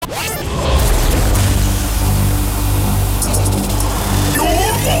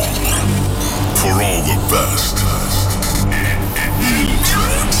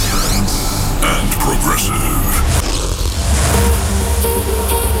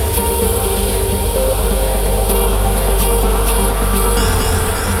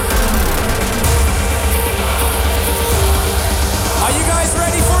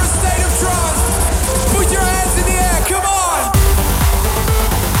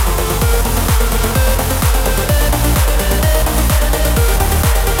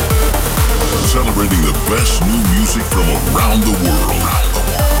new music from around the world.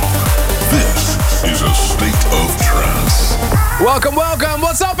 This is a state of trance. Welcome, welcome.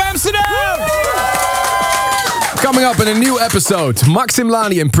 What's up, Amsterdam? Coming up in a new episode, Maxim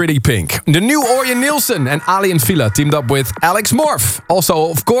Lani and Pretty Pink. The new Orjan Nilsen and Ali and Villa teamed up with Alex Morph.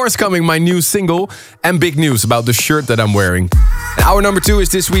 Also, of course, coming my new single and big news about the shirt that I'm wearing. And hour number 2 is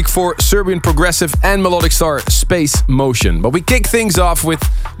this week for Serbian progressive and melodic star Space Motion. But we kick things off with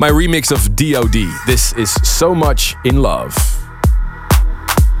my remix of D.O.D. This is So Much in Love.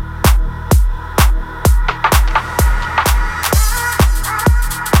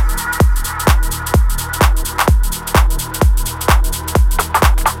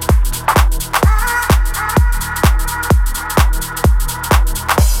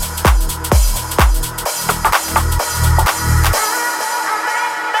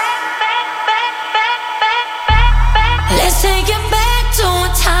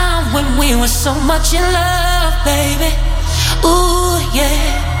 So much in love, baby. Ooh,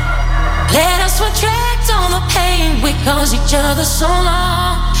 yeah. Let us retract all the pain. We caused each other so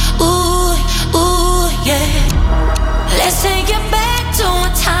long. Ooh, ooh, yeah. Let's take it back to a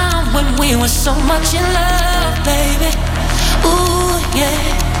time when we were so much in love, baby. Ooh, yeah.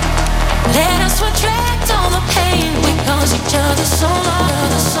 Let us retract all the pain. We caused each other so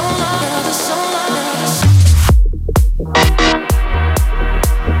long, so long, so long.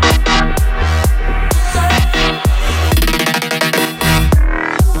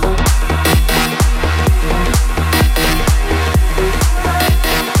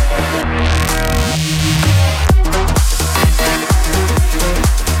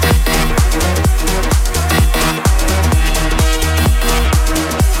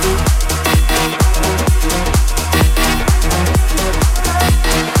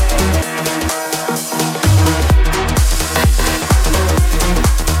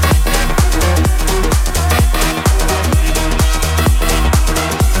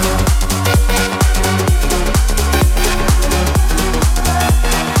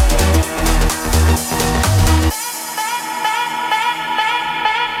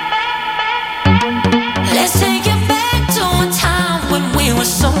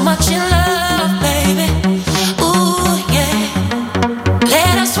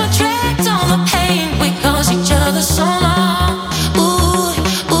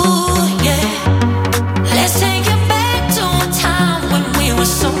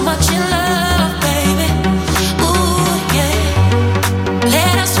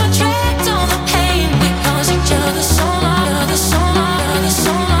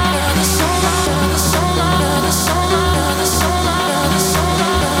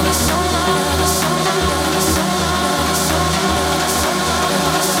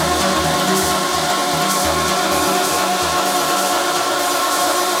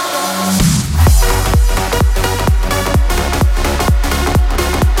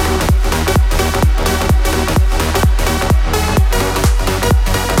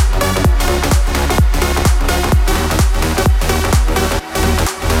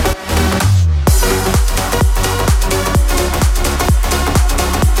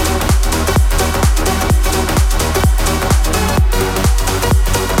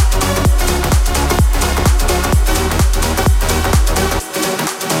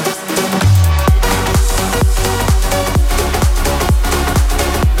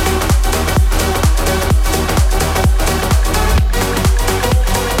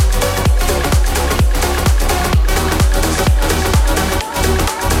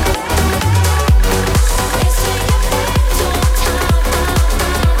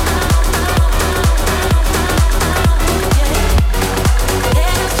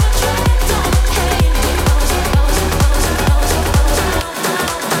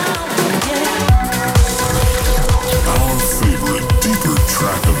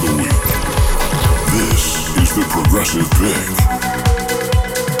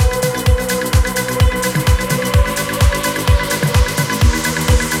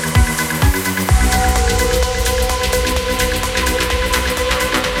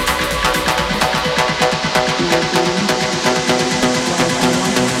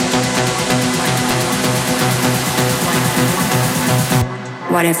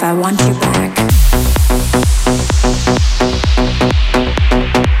 What if I want you back?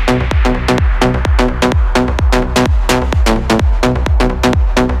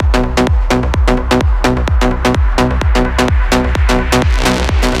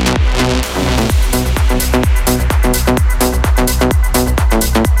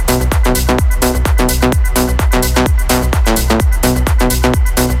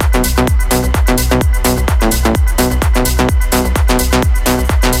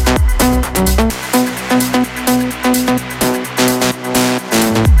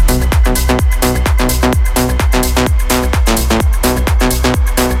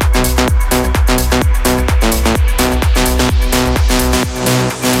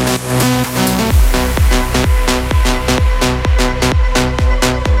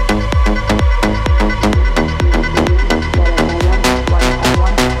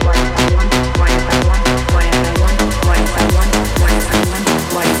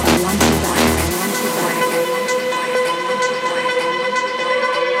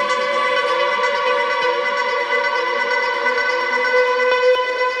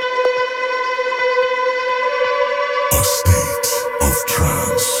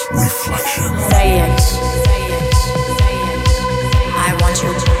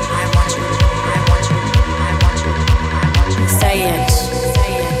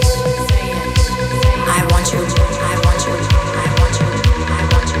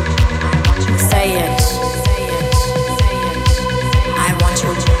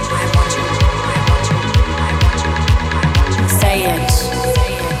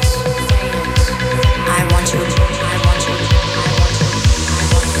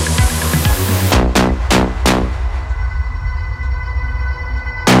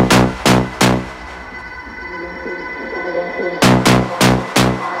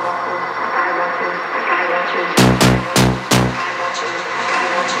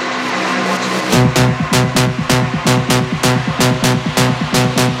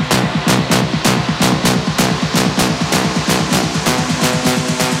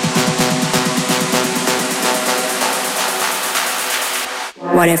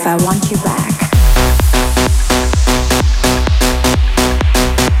 What if I want you back?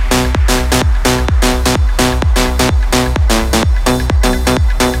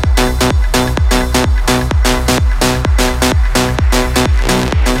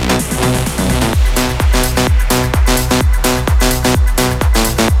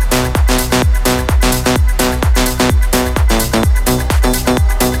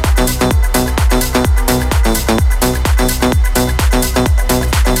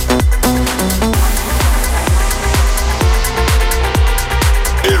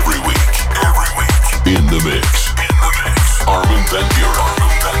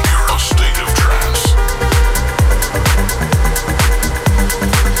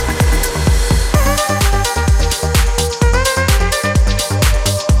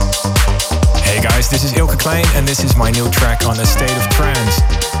 And this is my new track on A State of Trance.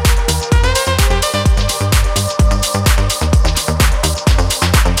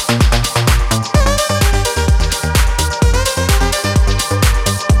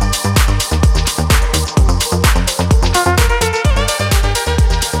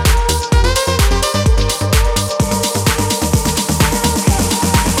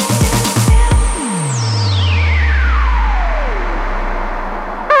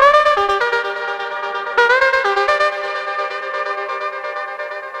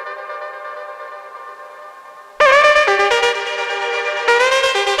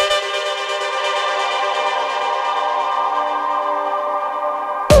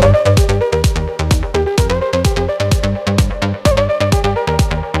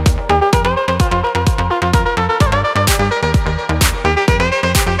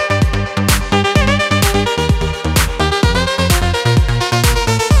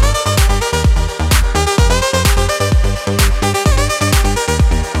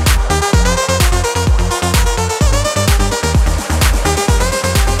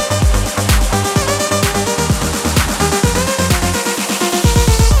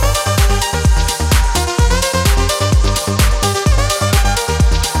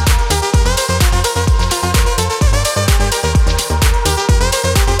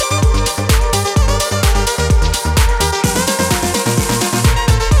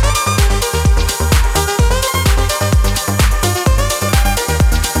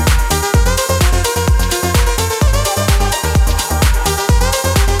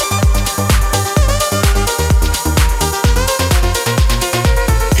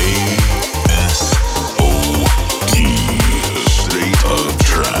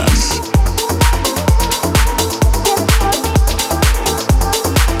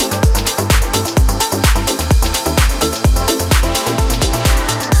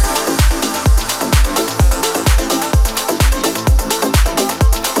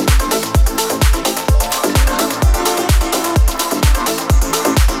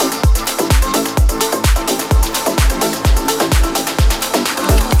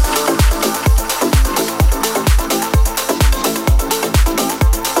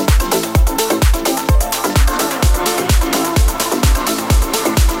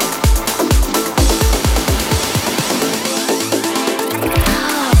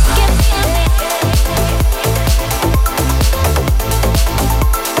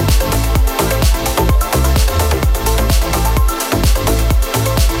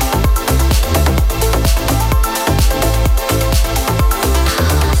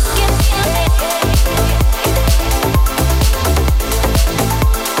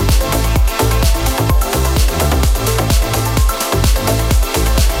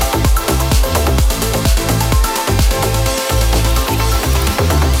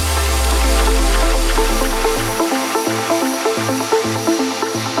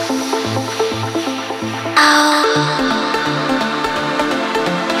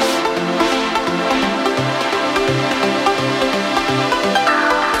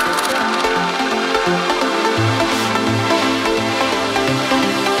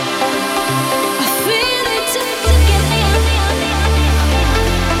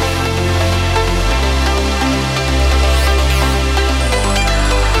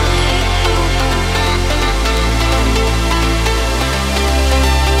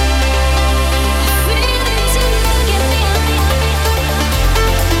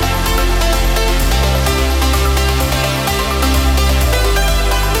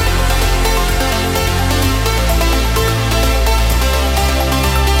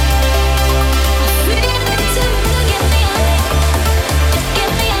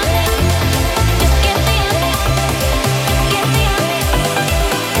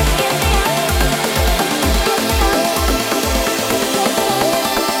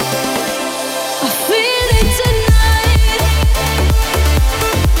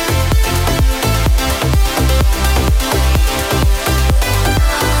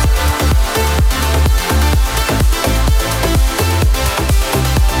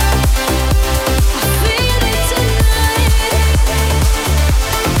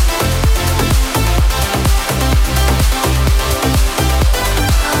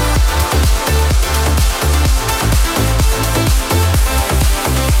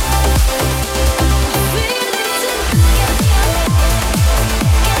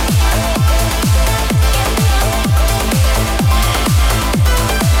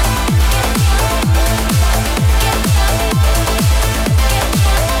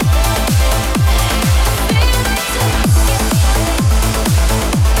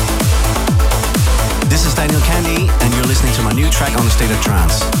 State of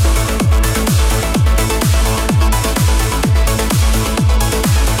Trance.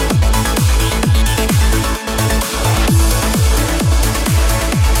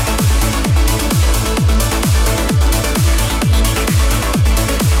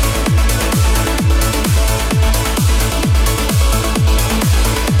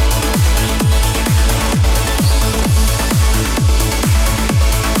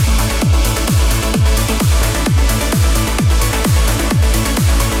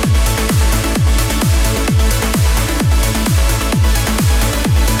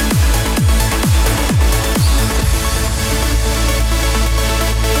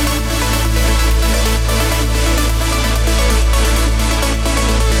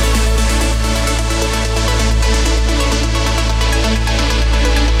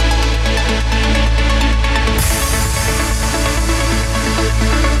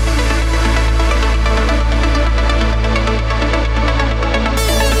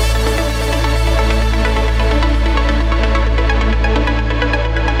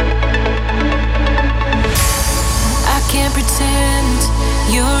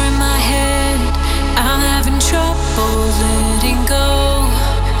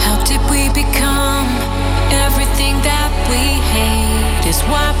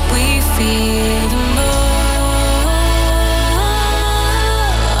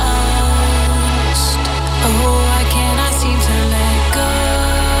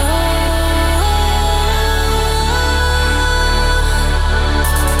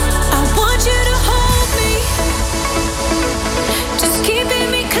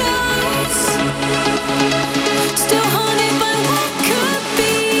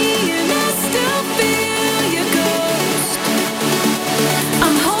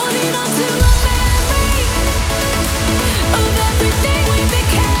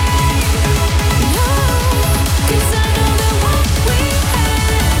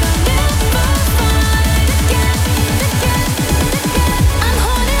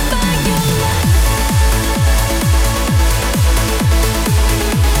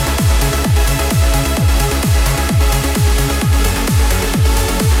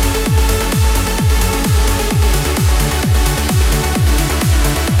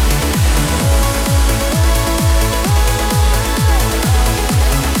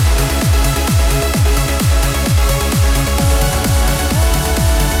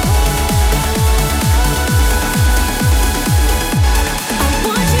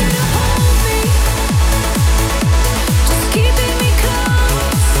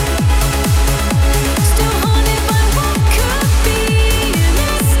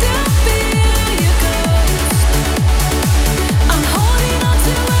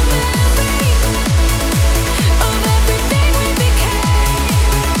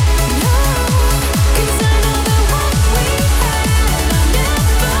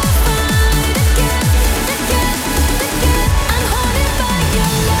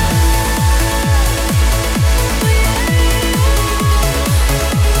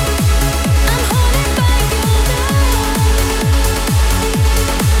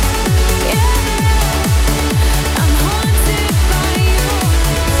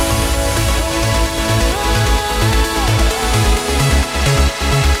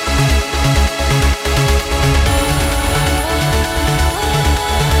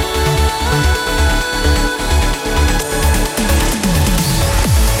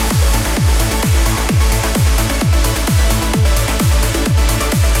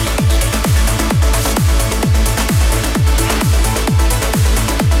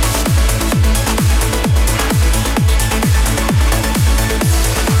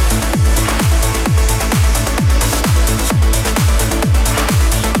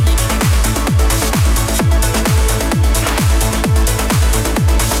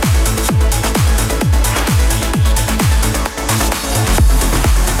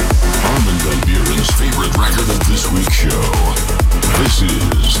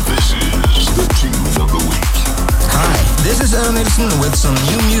 With some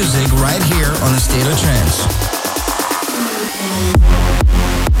new music right here on A State of Trance.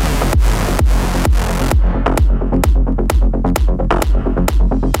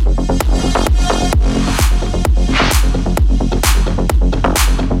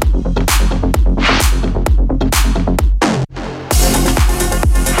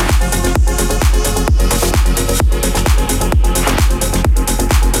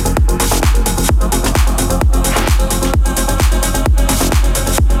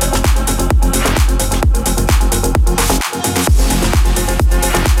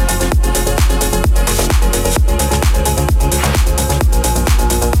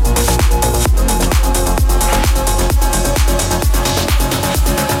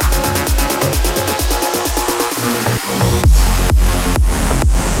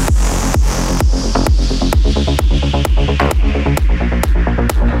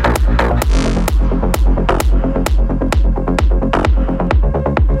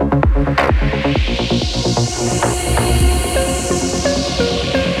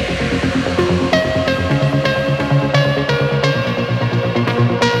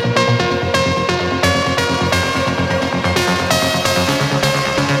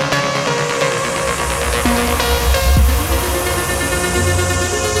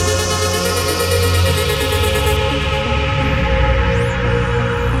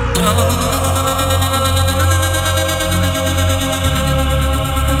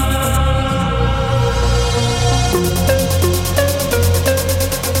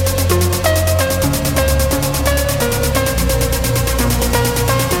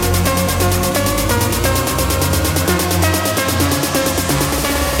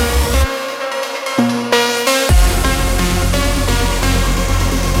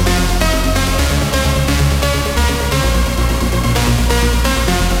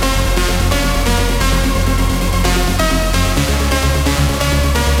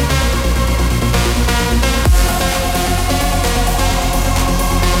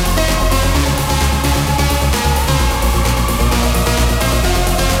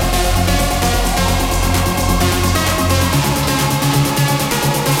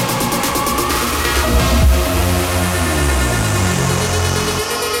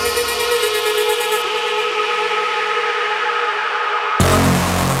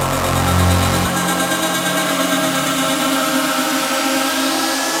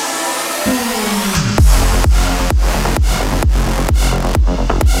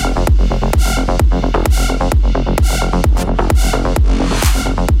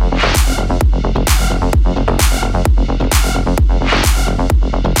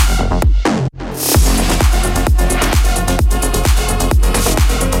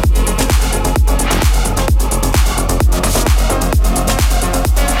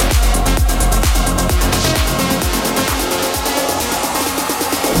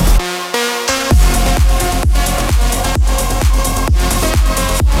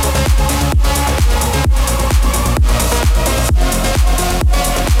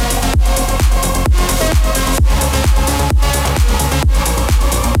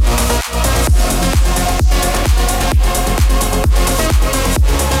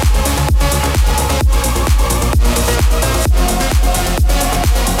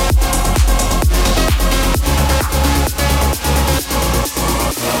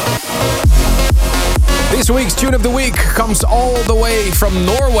 week's Tune of the Week comes all the way from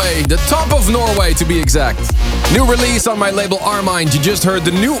Norway, the top of Norway to be exact. New release on my label Armind. You just heard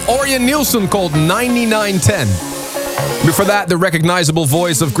the new Orjan Nilsen called 9910. Before that, the recognizable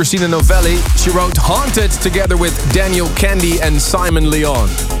voice of Christina Novelli. She wrote Haunted together with Daniel Candy and Simon Leon.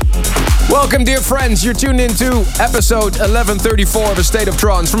 Welcome, dear friends. You're tuned into episode 1134 of A State of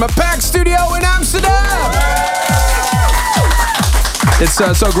Trance from a packed studio in Amsterdam. It's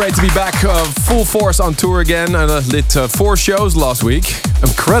so great to be back full force on tour again. I lit 4 shows last week.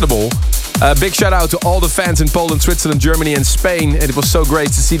 Incredible. Big shout out to all the fans in Poland, Switzerland, Germany and Spain. It was so great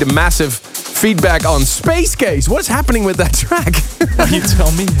to see the massive feedback on Space Case. What's happening with that track? You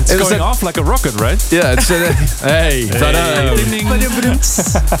tell me. It's going off like a rocket, right? Yeah, it's hey.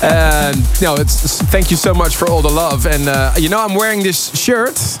 And thank you so much for all the love. And I'm wearing this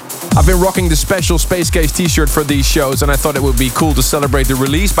shirt. I've been rocking the special Space Case t-shirt for these shows, and I thought it would be cool to celebrate the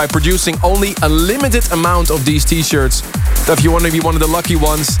release by producing only a limited amount of these t-shirts. So if you want to be one of the lucky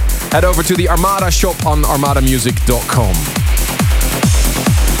ones, head over to the Armada shop on armadamusic.com.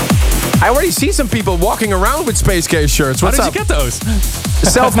 I already see some people walking around with Space Case shirts. What's up? How did you get those?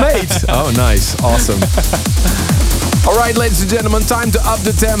 Self-made. Oh, nice. Awesome. All right, ladies and gentlemen, time to up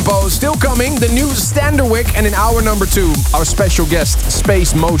the tempo. Still coming, the new Standerwick, and in hour number 2, our special guest,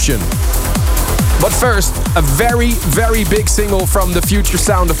 Space Motion. But first, a very, very big single from the future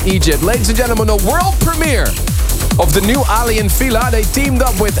sound of Egypt. Ladies and gentlemen, a world premiere of the new Ali and Fila. They teamed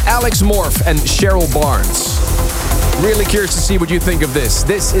up with Alex Morph and Cheryl Barnes. Really curious to see what you think of this.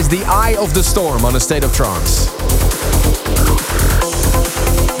 This is The Eye of the Storm on A State of Trance.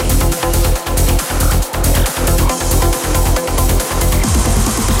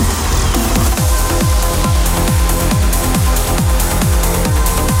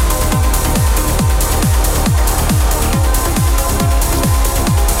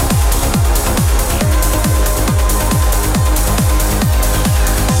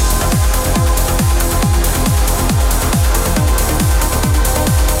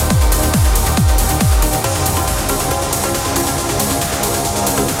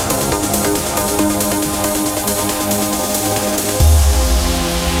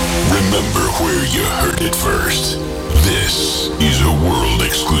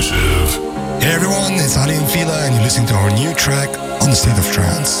 To our new track on The State of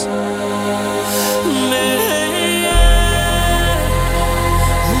Trance.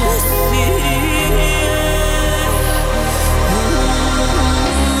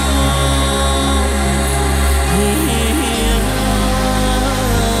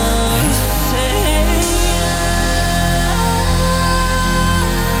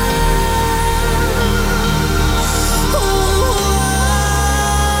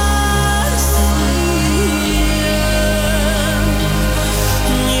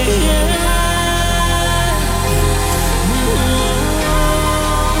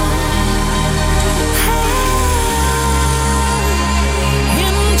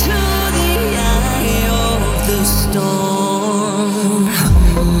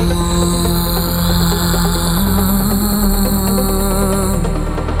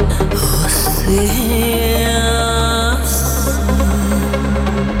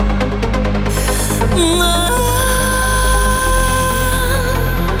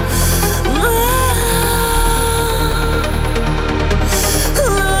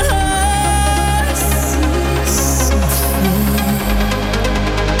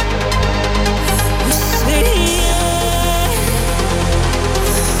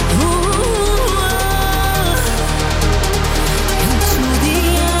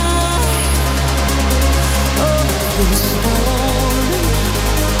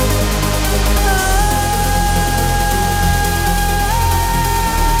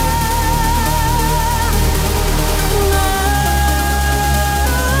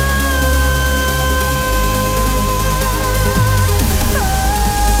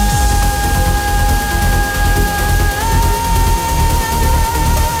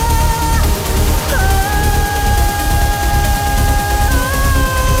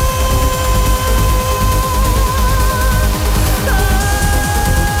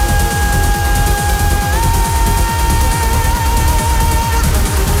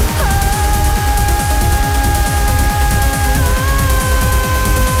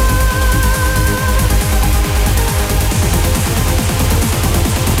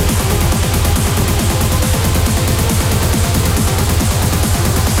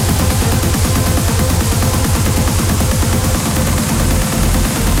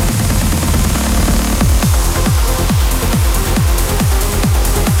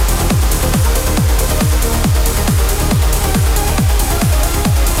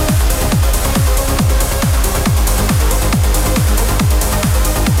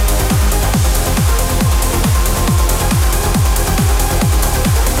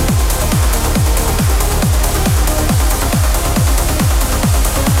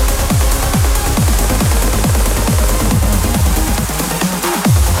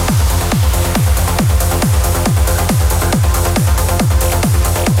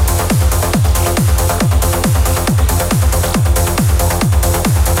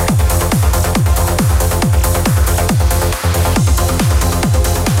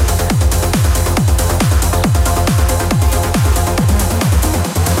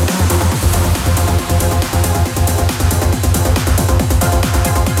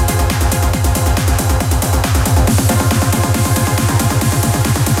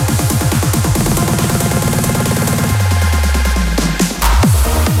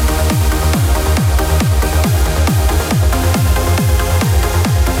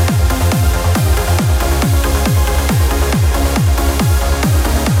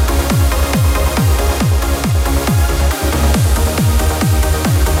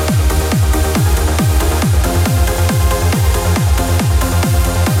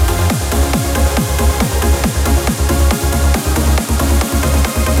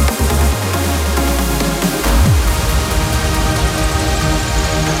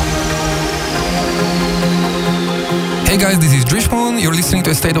 guys, this is Drishmoon. You're listening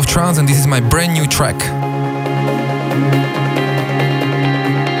to A State of Trance, and this is my brand new track.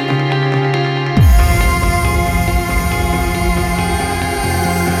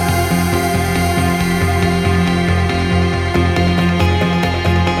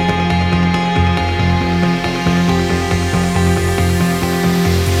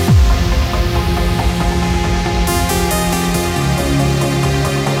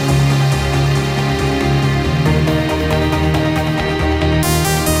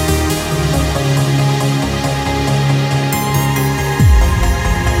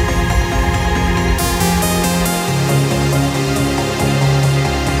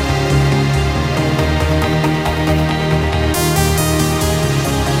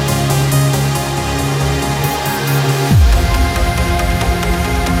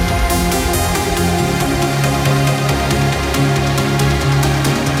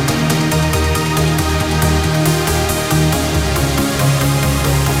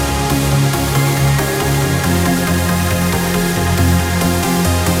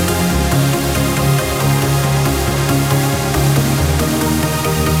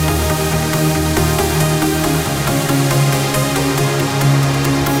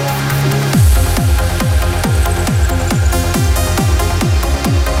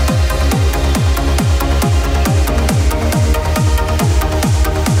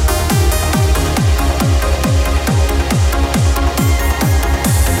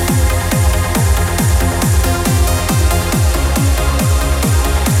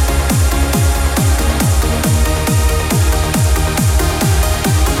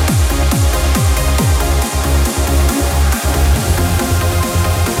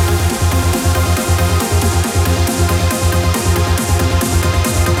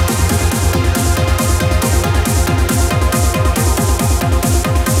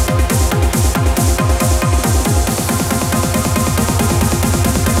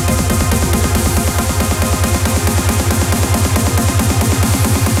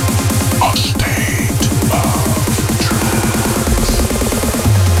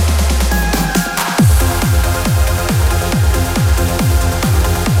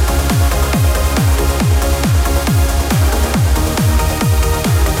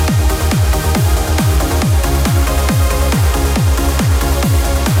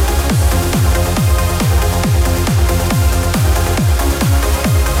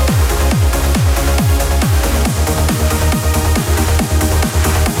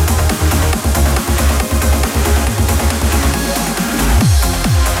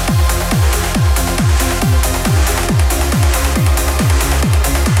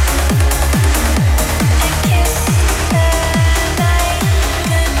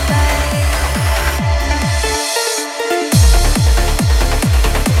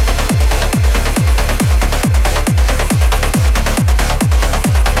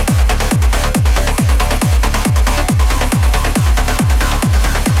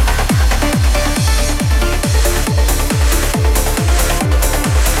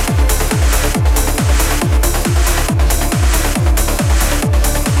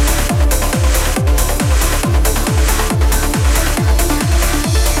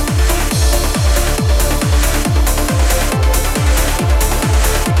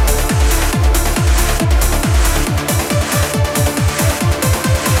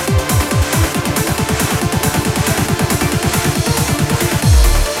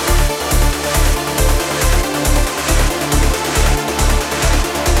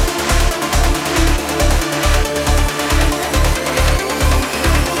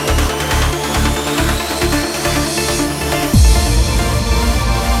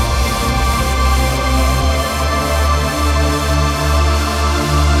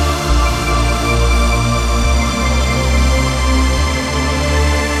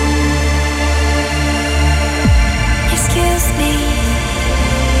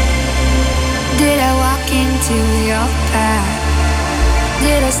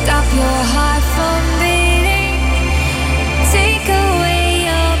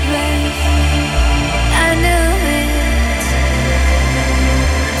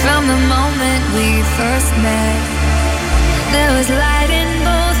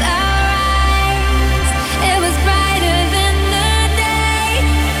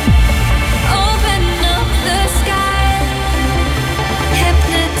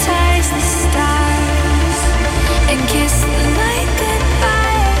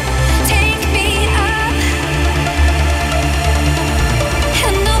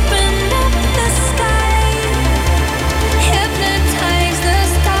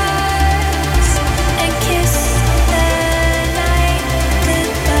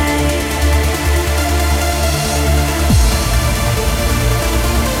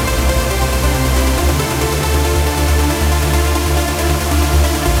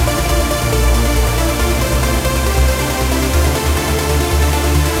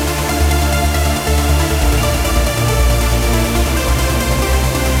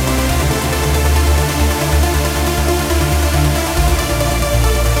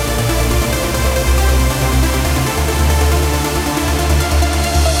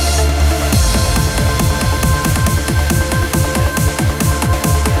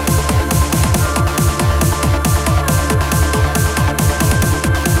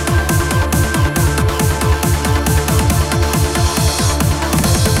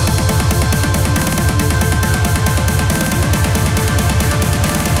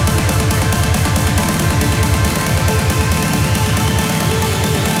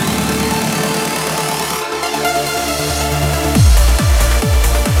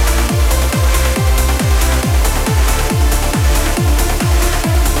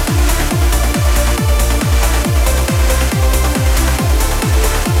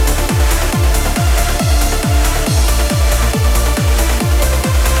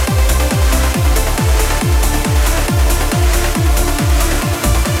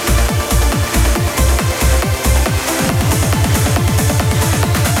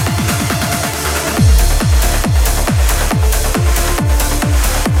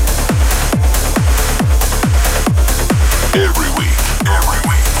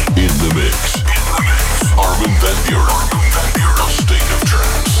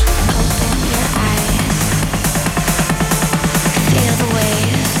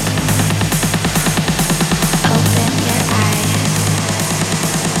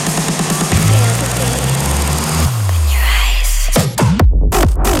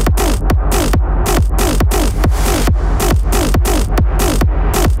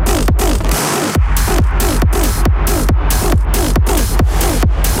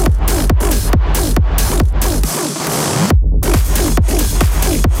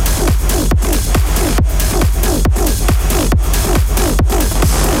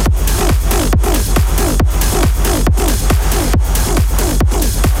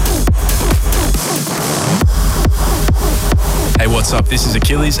 what's up? This is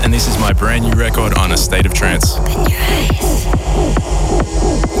Achilles, and this is my brand new record on A State of Trance. Open your eyes.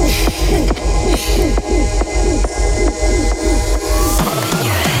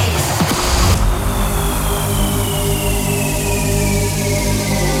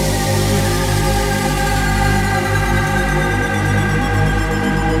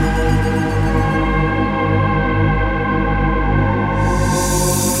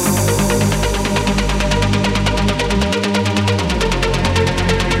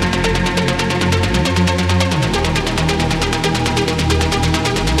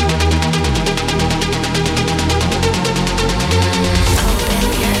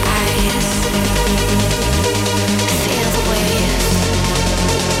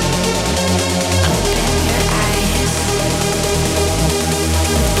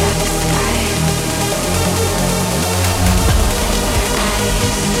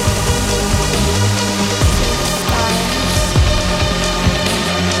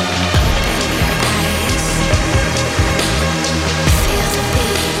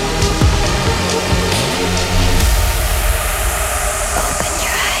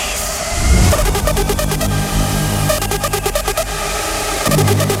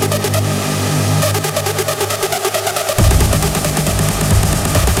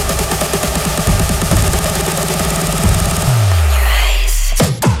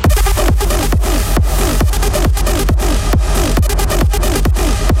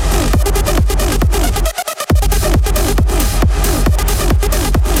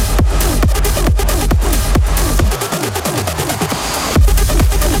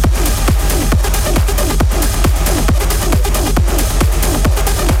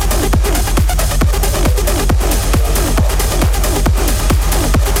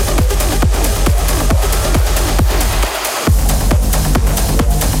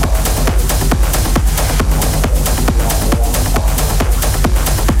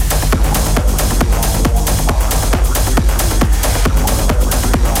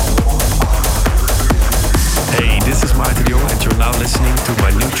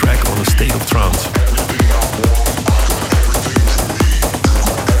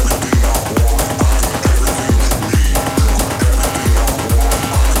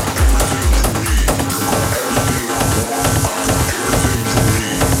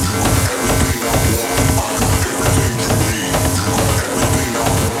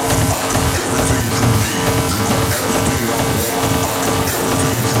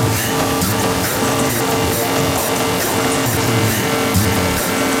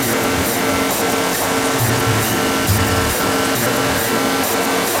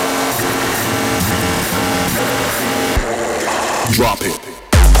 Drop it.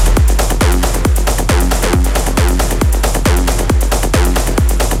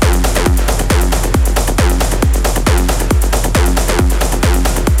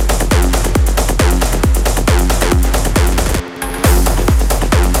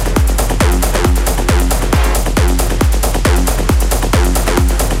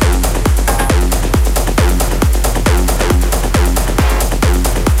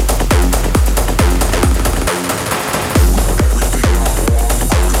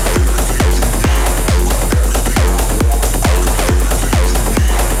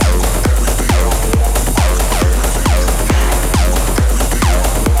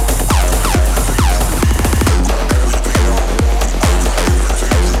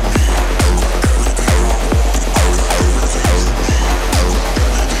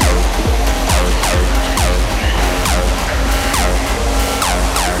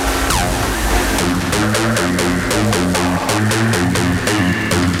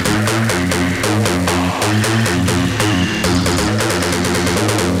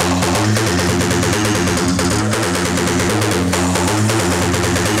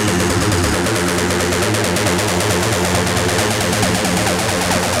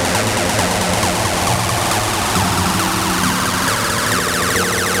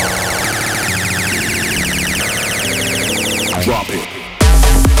 Drop it.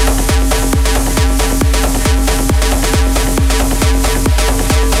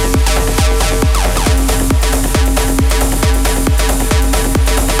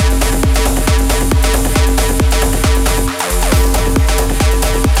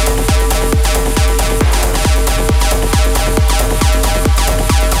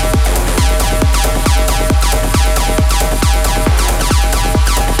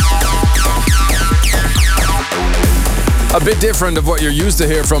 A bit different of what you're used to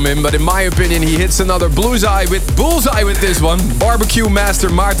hear from him, but in my opinion, he hits another bullseye with this one. Barbecue master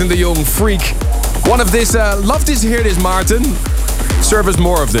Maarten de Jong, Freak. One of this, love to hear this, Maarten. Serve us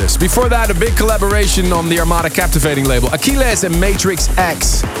more of this. Before that, a big collaboration on the Armada Captivating label. Achilles and Matrix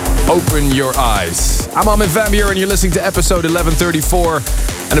X. Open your eyes. I'm Armin van Buuren and you're listening to episode 1134.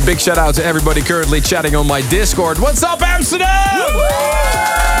 And a big shout out to everybody currently chatting on my Discord. What's up, Amsterdam?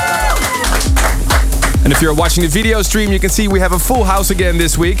 And if you're watching the video stream, you can see we have a full house again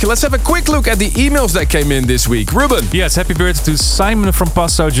this week. Let's have a quick look at the emails that came in this week. Ruben. Yes, happy birthday to Simon from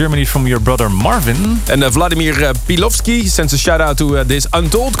Passau, Germany, from your brother Marvin. And Vladimir Pilovsky sends a shout out to this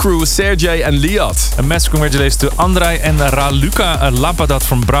Untold crew, Sergej and Liat. A massive congratulations to Andrei and Raluca Lapadat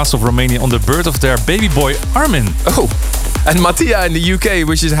from Brasov, Romania, on the birth of their baby boy Armin. Oh. And Mattia in the UK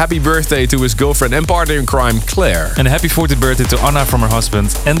wishes happy birthday to his girlfriend and partner in crime, Claire. And a happy 40th birthday to Anna from her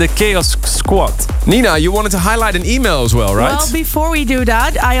husband and the Chaos Squad. Nina, you wanted to highlight an email as well, right? Well, before we do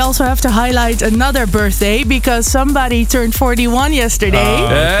that, I also have to highlight another birthday because somebody turned 41 yesterday.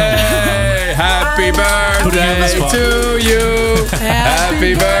 Hey, happy birthday to you.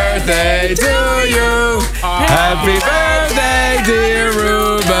 Happy birthday to you. Happy birthday, dear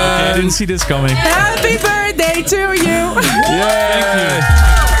Ruben. Okay, I didn't see this coming. Happy birthday to you. Yeah.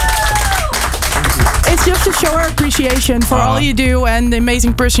 It's just to show our appreciation for all you do and the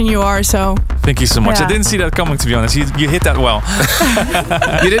amazing person you are. So thank you so much. Yeah. I didn't see that coming, to be honest. You hit that well.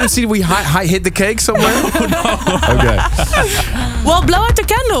 You didn't see we hit the cake somewhere? No. Okay. Well, blow out the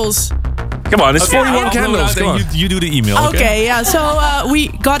candles. Come on, it's 41 candles. Come on. You do the email. Okay, yeah. So we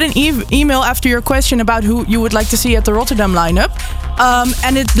got an email after your question about who you would like to see at the Rotterdam lineup.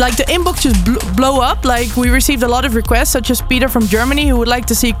 And it like the inbox just blow up. Like we received a lot of requests, such as Peter from Germany who would like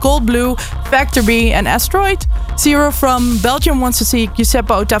to see Cold Blue, Factor B, and Asteroid. Zero from Belgium wants to see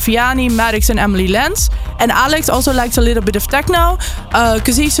Giuseppe Ottaviani, Maddox, and Emily Lenz. And Alex also likes a little bit of techno,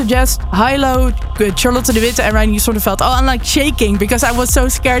 because he suggests Hilo, Charlotte de Witte, and Ryan. You sort of felt, I'm like shaking because I was so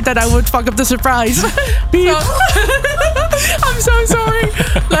scared that I would fuck up the surprise. I'm so sorry.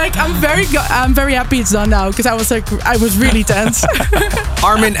 Like I'm very happy it's done now because I was really tense.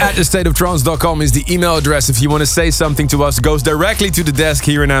 Armin at thestateoftrance.com is the email address. If you want to say something to us, goes directly to the desk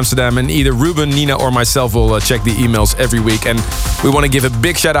here in Amsterdam, and either Ruben, Nina, or myself will check the emails every week. And we want to give a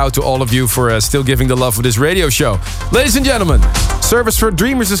big shout out to all of you for still giving the love for this radio show. Ladies and gentlemen, Service for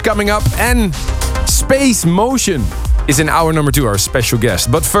Dreamers is coming up, and Space Motion is in hour number 2, our special guest.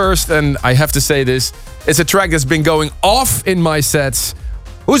 But first, and I have to say this, it's a track that's been going off in my sets.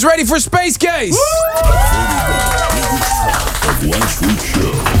 Who's ready for Space Case? Of last week's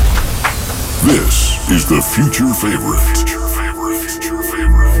show. This is the Future Favorite.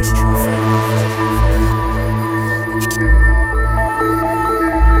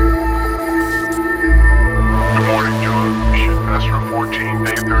 Good morning, John. Ship Master 14,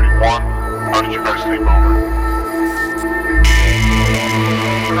 day 31. How did you guys sleep over?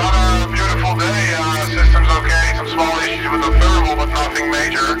 Not a beautiful day. System's okay. Some small issues with the thermal, but nothing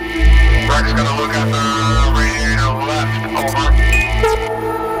major. Breck's gonna look at the radiator left. Over.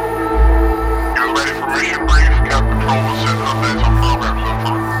 You ready for mission brief? Cap Control will send updates on programs.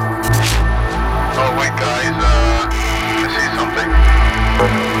 Over. Oh wait, guys. I see something.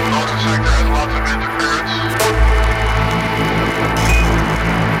 Northern sector has lots of interference.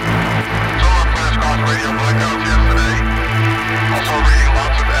 Solar plants caused radio blackouts yesterday. Also reading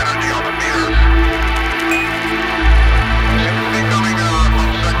lots of energy on the meters. Seems to be coming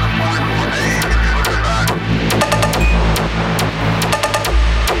from sector 44A if you look at that.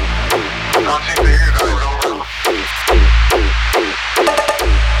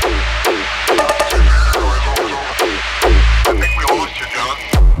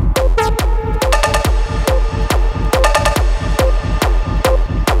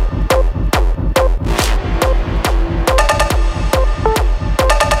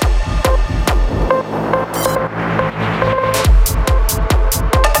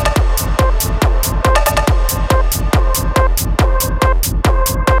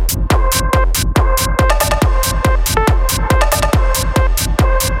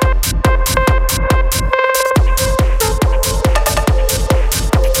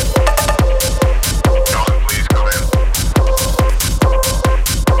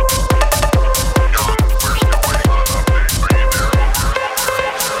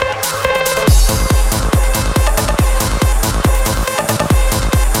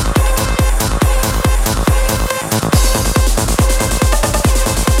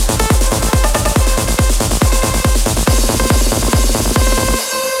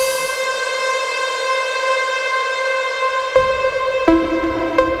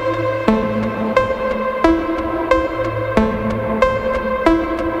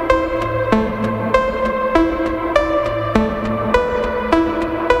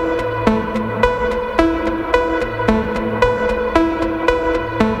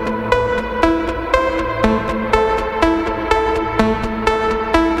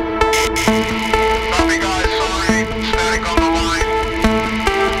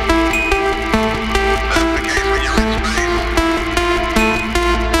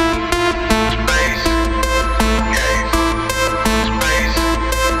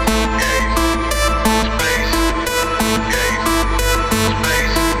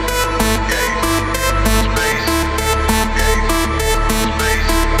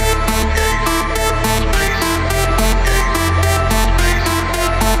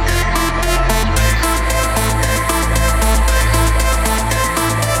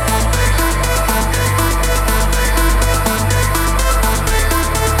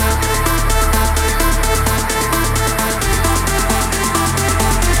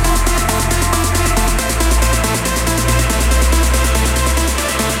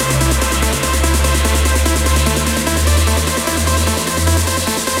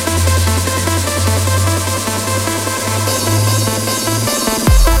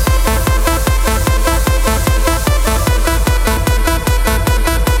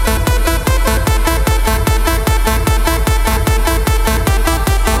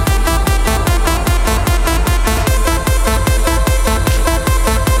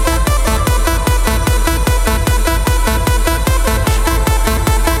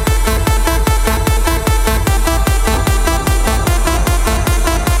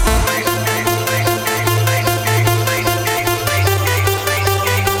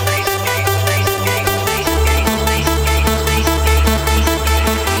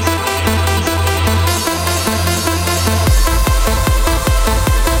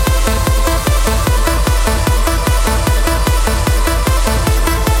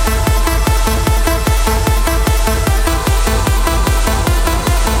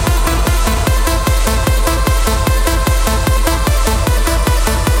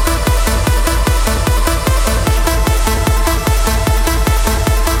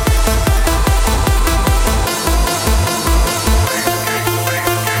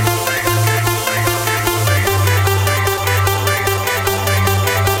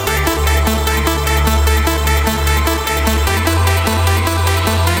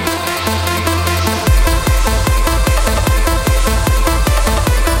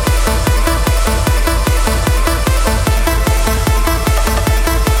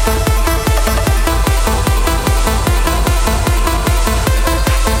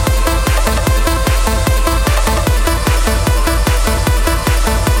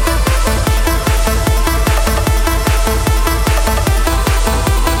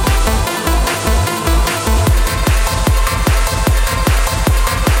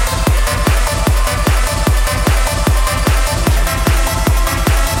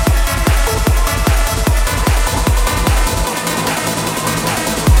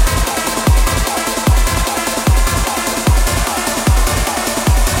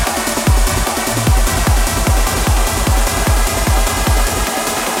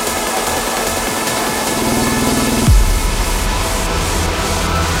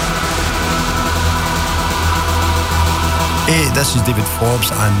 this is David Forbes,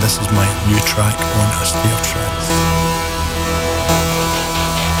 and this is my new track on A State of Trance.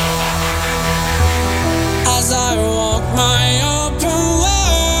 As I walk my open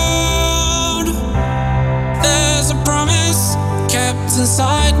world, there's a promise kept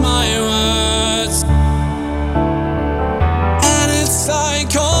inside my words, and it's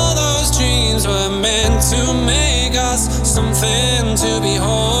like all those dreams were meant to make us something to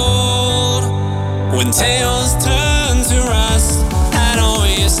behold. When tales turn to rust and all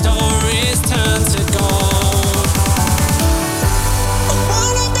your stories turn to gold, I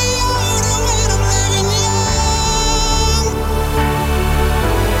wanna be older when I'm living young,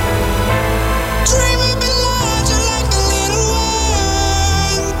 dreaming be larger like the little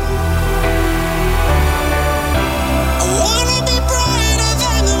one. I wanna be brighter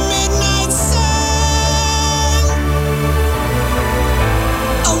than the midnight sun.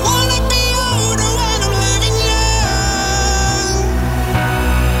 I wanna be older when I'm living young.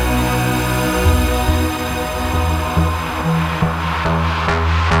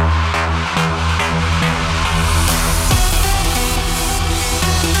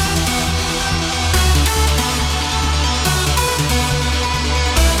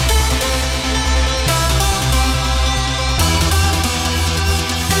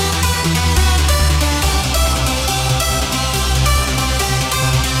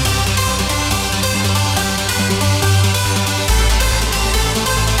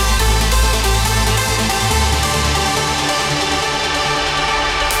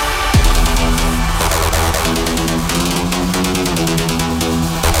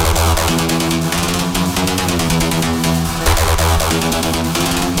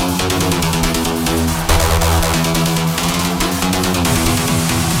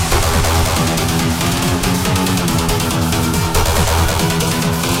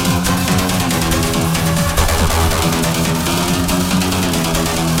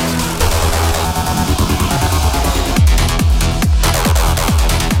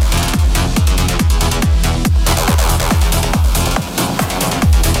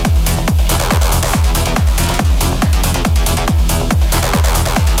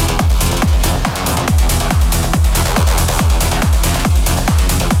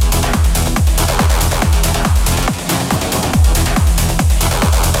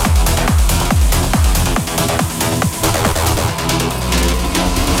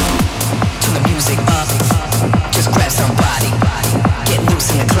 Turn the music up, just grab somebody, get loose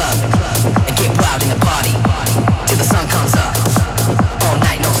in the club, and get wild in the party, till the sun comes up. All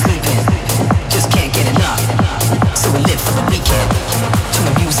night, no sleeping, just can't get enough, so we live for the weekend. Turn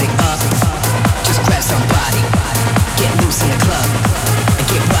the music up, just grab somebody, get loose in the club, and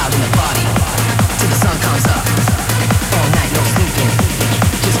get wild in the party, till the sun comes up. All night, no sleeping,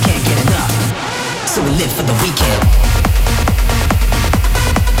 just can't get enough, so we live for the weekend.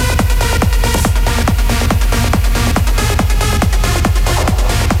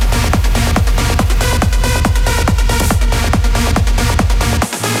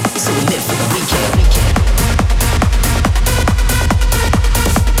 So we live for the weekend.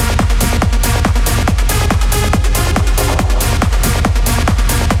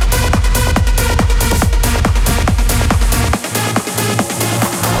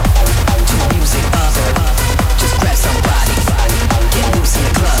 Turn the music up, just grab somebody, get loose in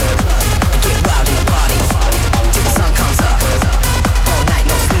the club, and get wild in the party, till the sun comes up. All night,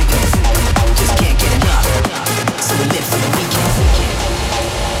 no sleeping, just can't get enough, so we live for the weekend.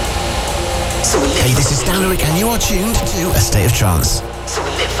 So we live. Hey, this is Stan Ulrich, and you are tuned to A State of Trance. So we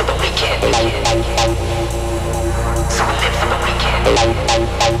live for the weekend. So we live for the weekend.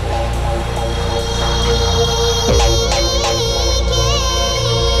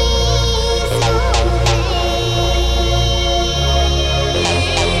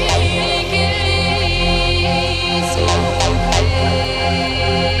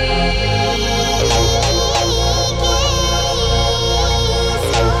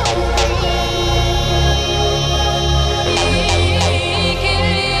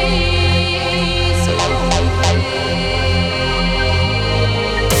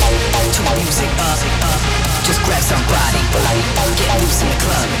 Turn the music up, just grab somebody, get loose in the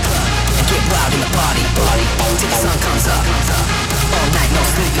club, and get wild in the party, till the sun comes up. All night, no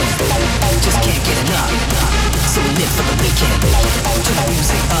sleeping, just can't get enough, so we live for the weekend. Turn the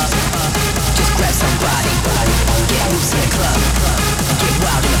music up, just grab somebody, get loose in the club, and get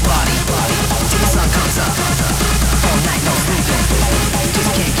wild in the party, till the sun comes up. All night, no sleeping,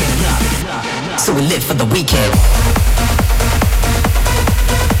 just can't get enough, so we live for the weekend.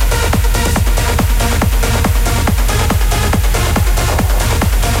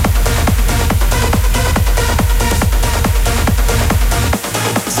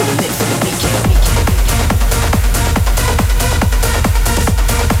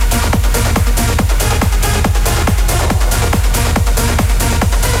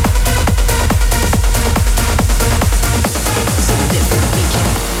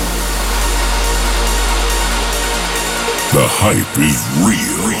 hype is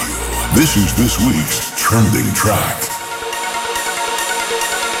real. This is this week's trending track.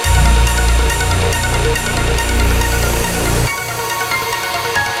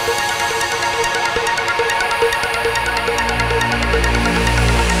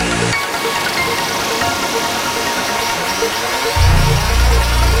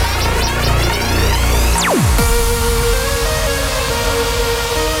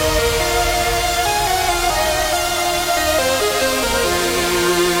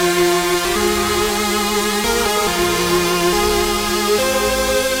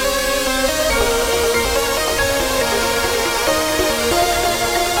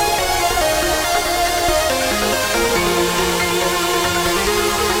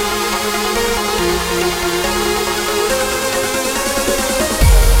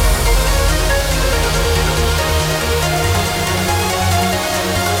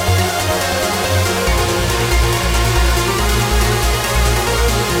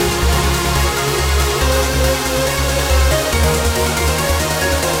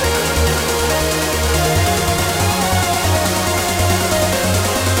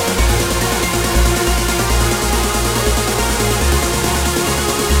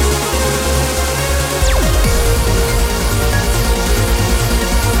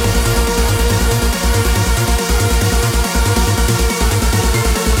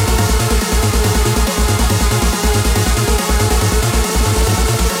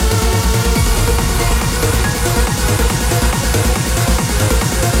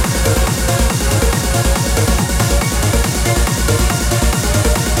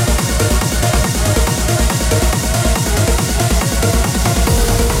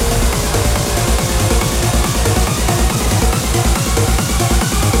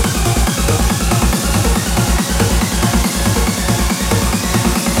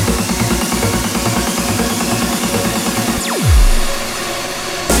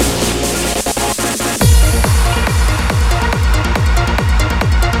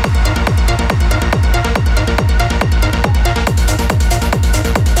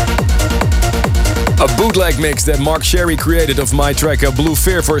 Bootleg mix that Mark Sherry created of my track Blue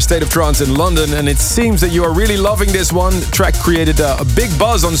Fear for A State of Trance in London, and it seems that you are really loving this one. The track created a big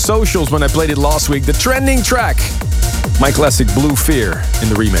buzz on socials when I played it last week. The trending track, my classic Blue Fear in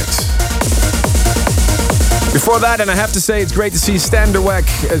the remix. Before that, and I have to say it's great to see Standerwack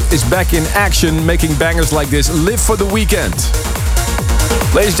is back in action, making bangers like this. Live for the Weekend.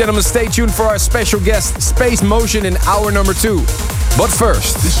 Ladies and gentlemen, stay tuned for our special guest, Space Motion, in hour number 2. But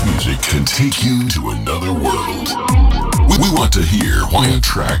first, this music can take you to another world. We want to hear why a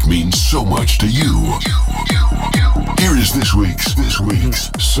track means so much to you. Here is this week's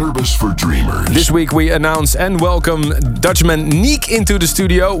Service for Dreamers. This week we announce and welcome Dutchman Niek into the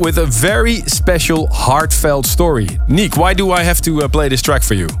studio with a very special, heartfelt story. Niek, why do I have to play this track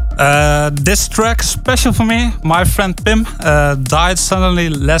for you? This track is special for me. My friend Pim died suddenly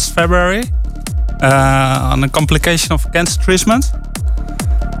last February on a complication of cancer treatment.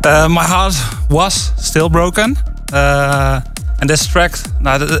 My heart was still broken. And this track,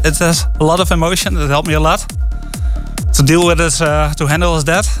 it has a lot of emotion. It helped me a lot to deal with it, to handle his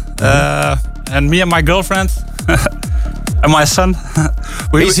death. And me and my girlfriend and my son.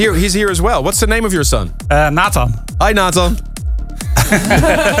 He's here as well. What's the name of your son? Nathan. Hi, Nathan.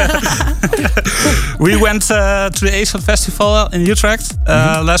 We went to the ASOT Festival in Utrecht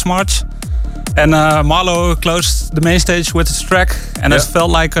last March. And Marlo closed the main stage with this track. And it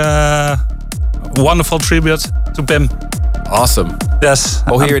felt like a wonderful tribute to Pim. Awesome. Yes.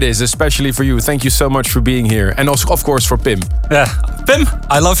 Well, here it is, especially for you. Thank you so much for being here. And also, of course, for Pim. Yeah. Pim,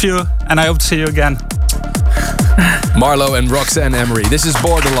 I love you. And I hope to see you again. Marlo and Roxanne Emery. This is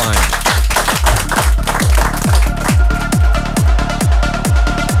Borderline.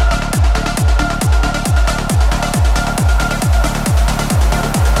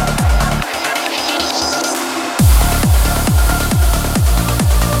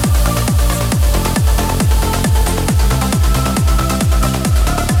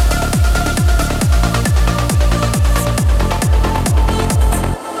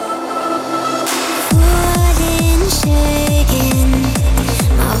 Shaking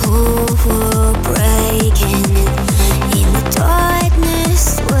my whole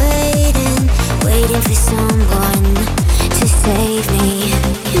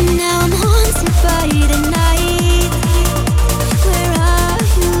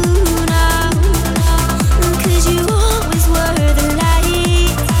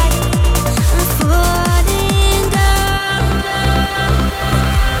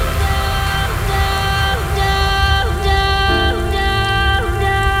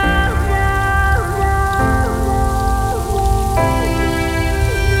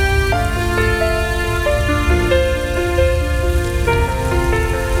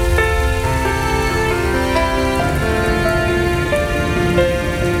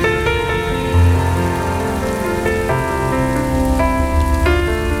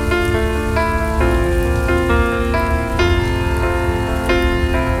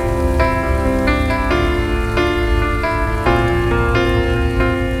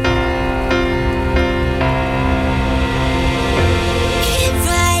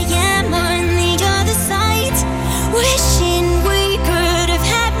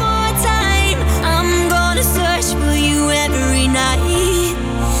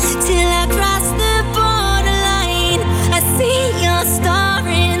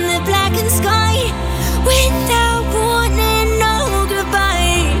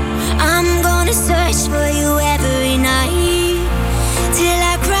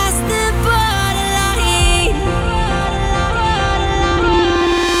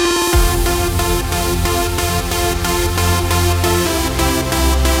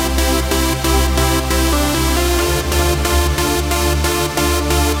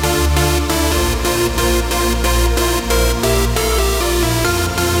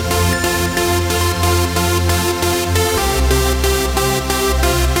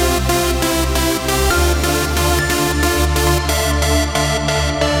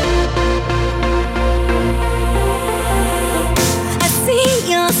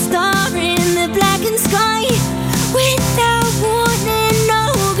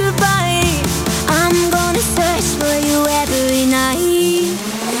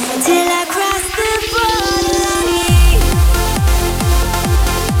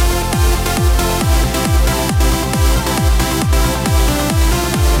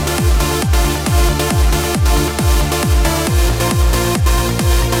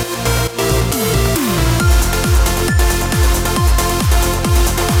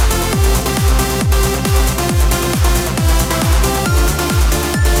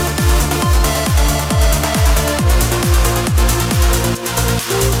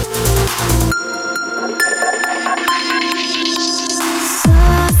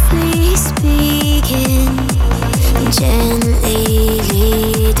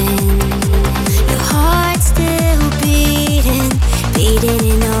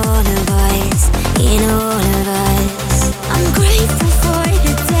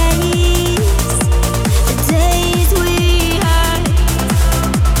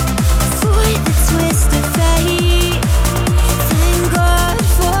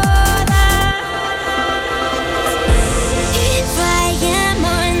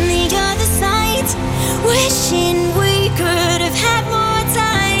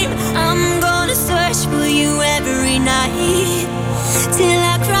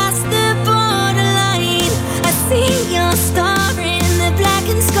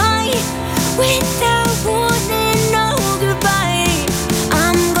without warning, no goodbye.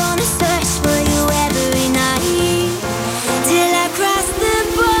 I'm gonna search for you every night till I cross the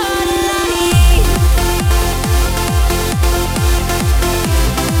borderline.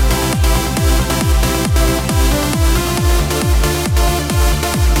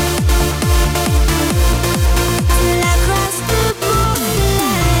 Till I cross the borderline.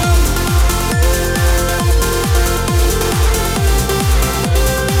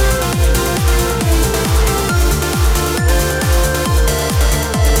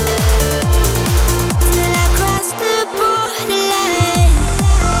 Till I cross the borderline.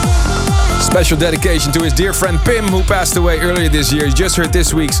 Special dedication to his dear friend Pim, who passed away earlier this year. You just heard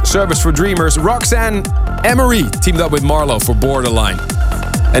this week's Service for Dreamers. Roxanne Emery teamed up with Marlo for Borderline.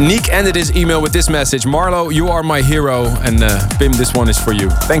 And Nick ended his email with this message: Marlo, you are my hero. And Pim, this one is for you.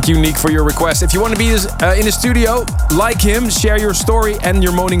 Thank you, Nick, for your request. If you want to be in the studio, like him, share your story and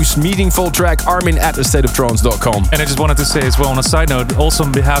your meaningful track, Armin@astateoftrance.com. And I just wanted to say as well, on a side note, also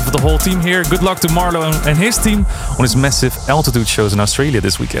on behalf of the whole team here, good luck to Marlo and his team on his massive altitude shows in Australia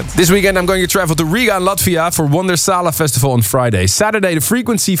this weekend. This weekend, I'm going to travel to Riga in Latvia for Wondersala Festival on Friday. Saturday, the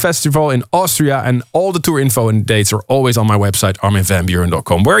Frequency Festival in Austria. And all the tour info and dates are always on my website,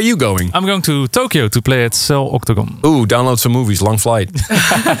 arminvanburen.com. Where are you going? I'm going to Tokyo to play at Cell Octagon. Ooh, download some movies. Long flight.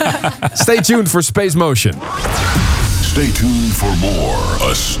 Stay tuned for Space Motion. Stay tuned for more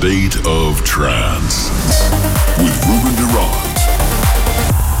A State of Trance with Ruben Durant.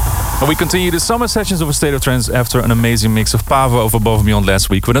 And we continue the summer sessions of A State of Trance after an amazing mix of Pavo of Above and Beyond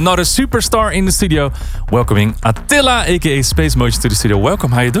last week with another superstar in the studio, welcoming Attila, aka Space Motion, to the studio. Welcome,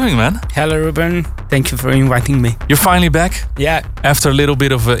 how you doing, man? Hello, Ruben. Thank you for inviting me. You're finally back? Yeah. After a little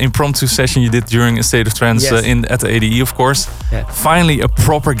bit of an impromptu session you did during A State of Trance Yes. at the ADE, of course. Yeah. Finally, a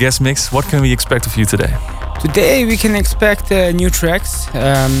proper guest mix. What can we expect of you today? Today we can expect new tracks,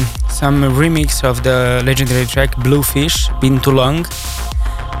 some remix of the legendary track Bluefish, Been Too Long,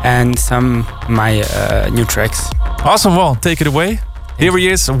 and some my new tracks. Awesome, well, take it away. Here he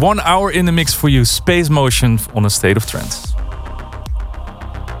is, 1 hour in the mix for you, Space Motion on A State of Trance.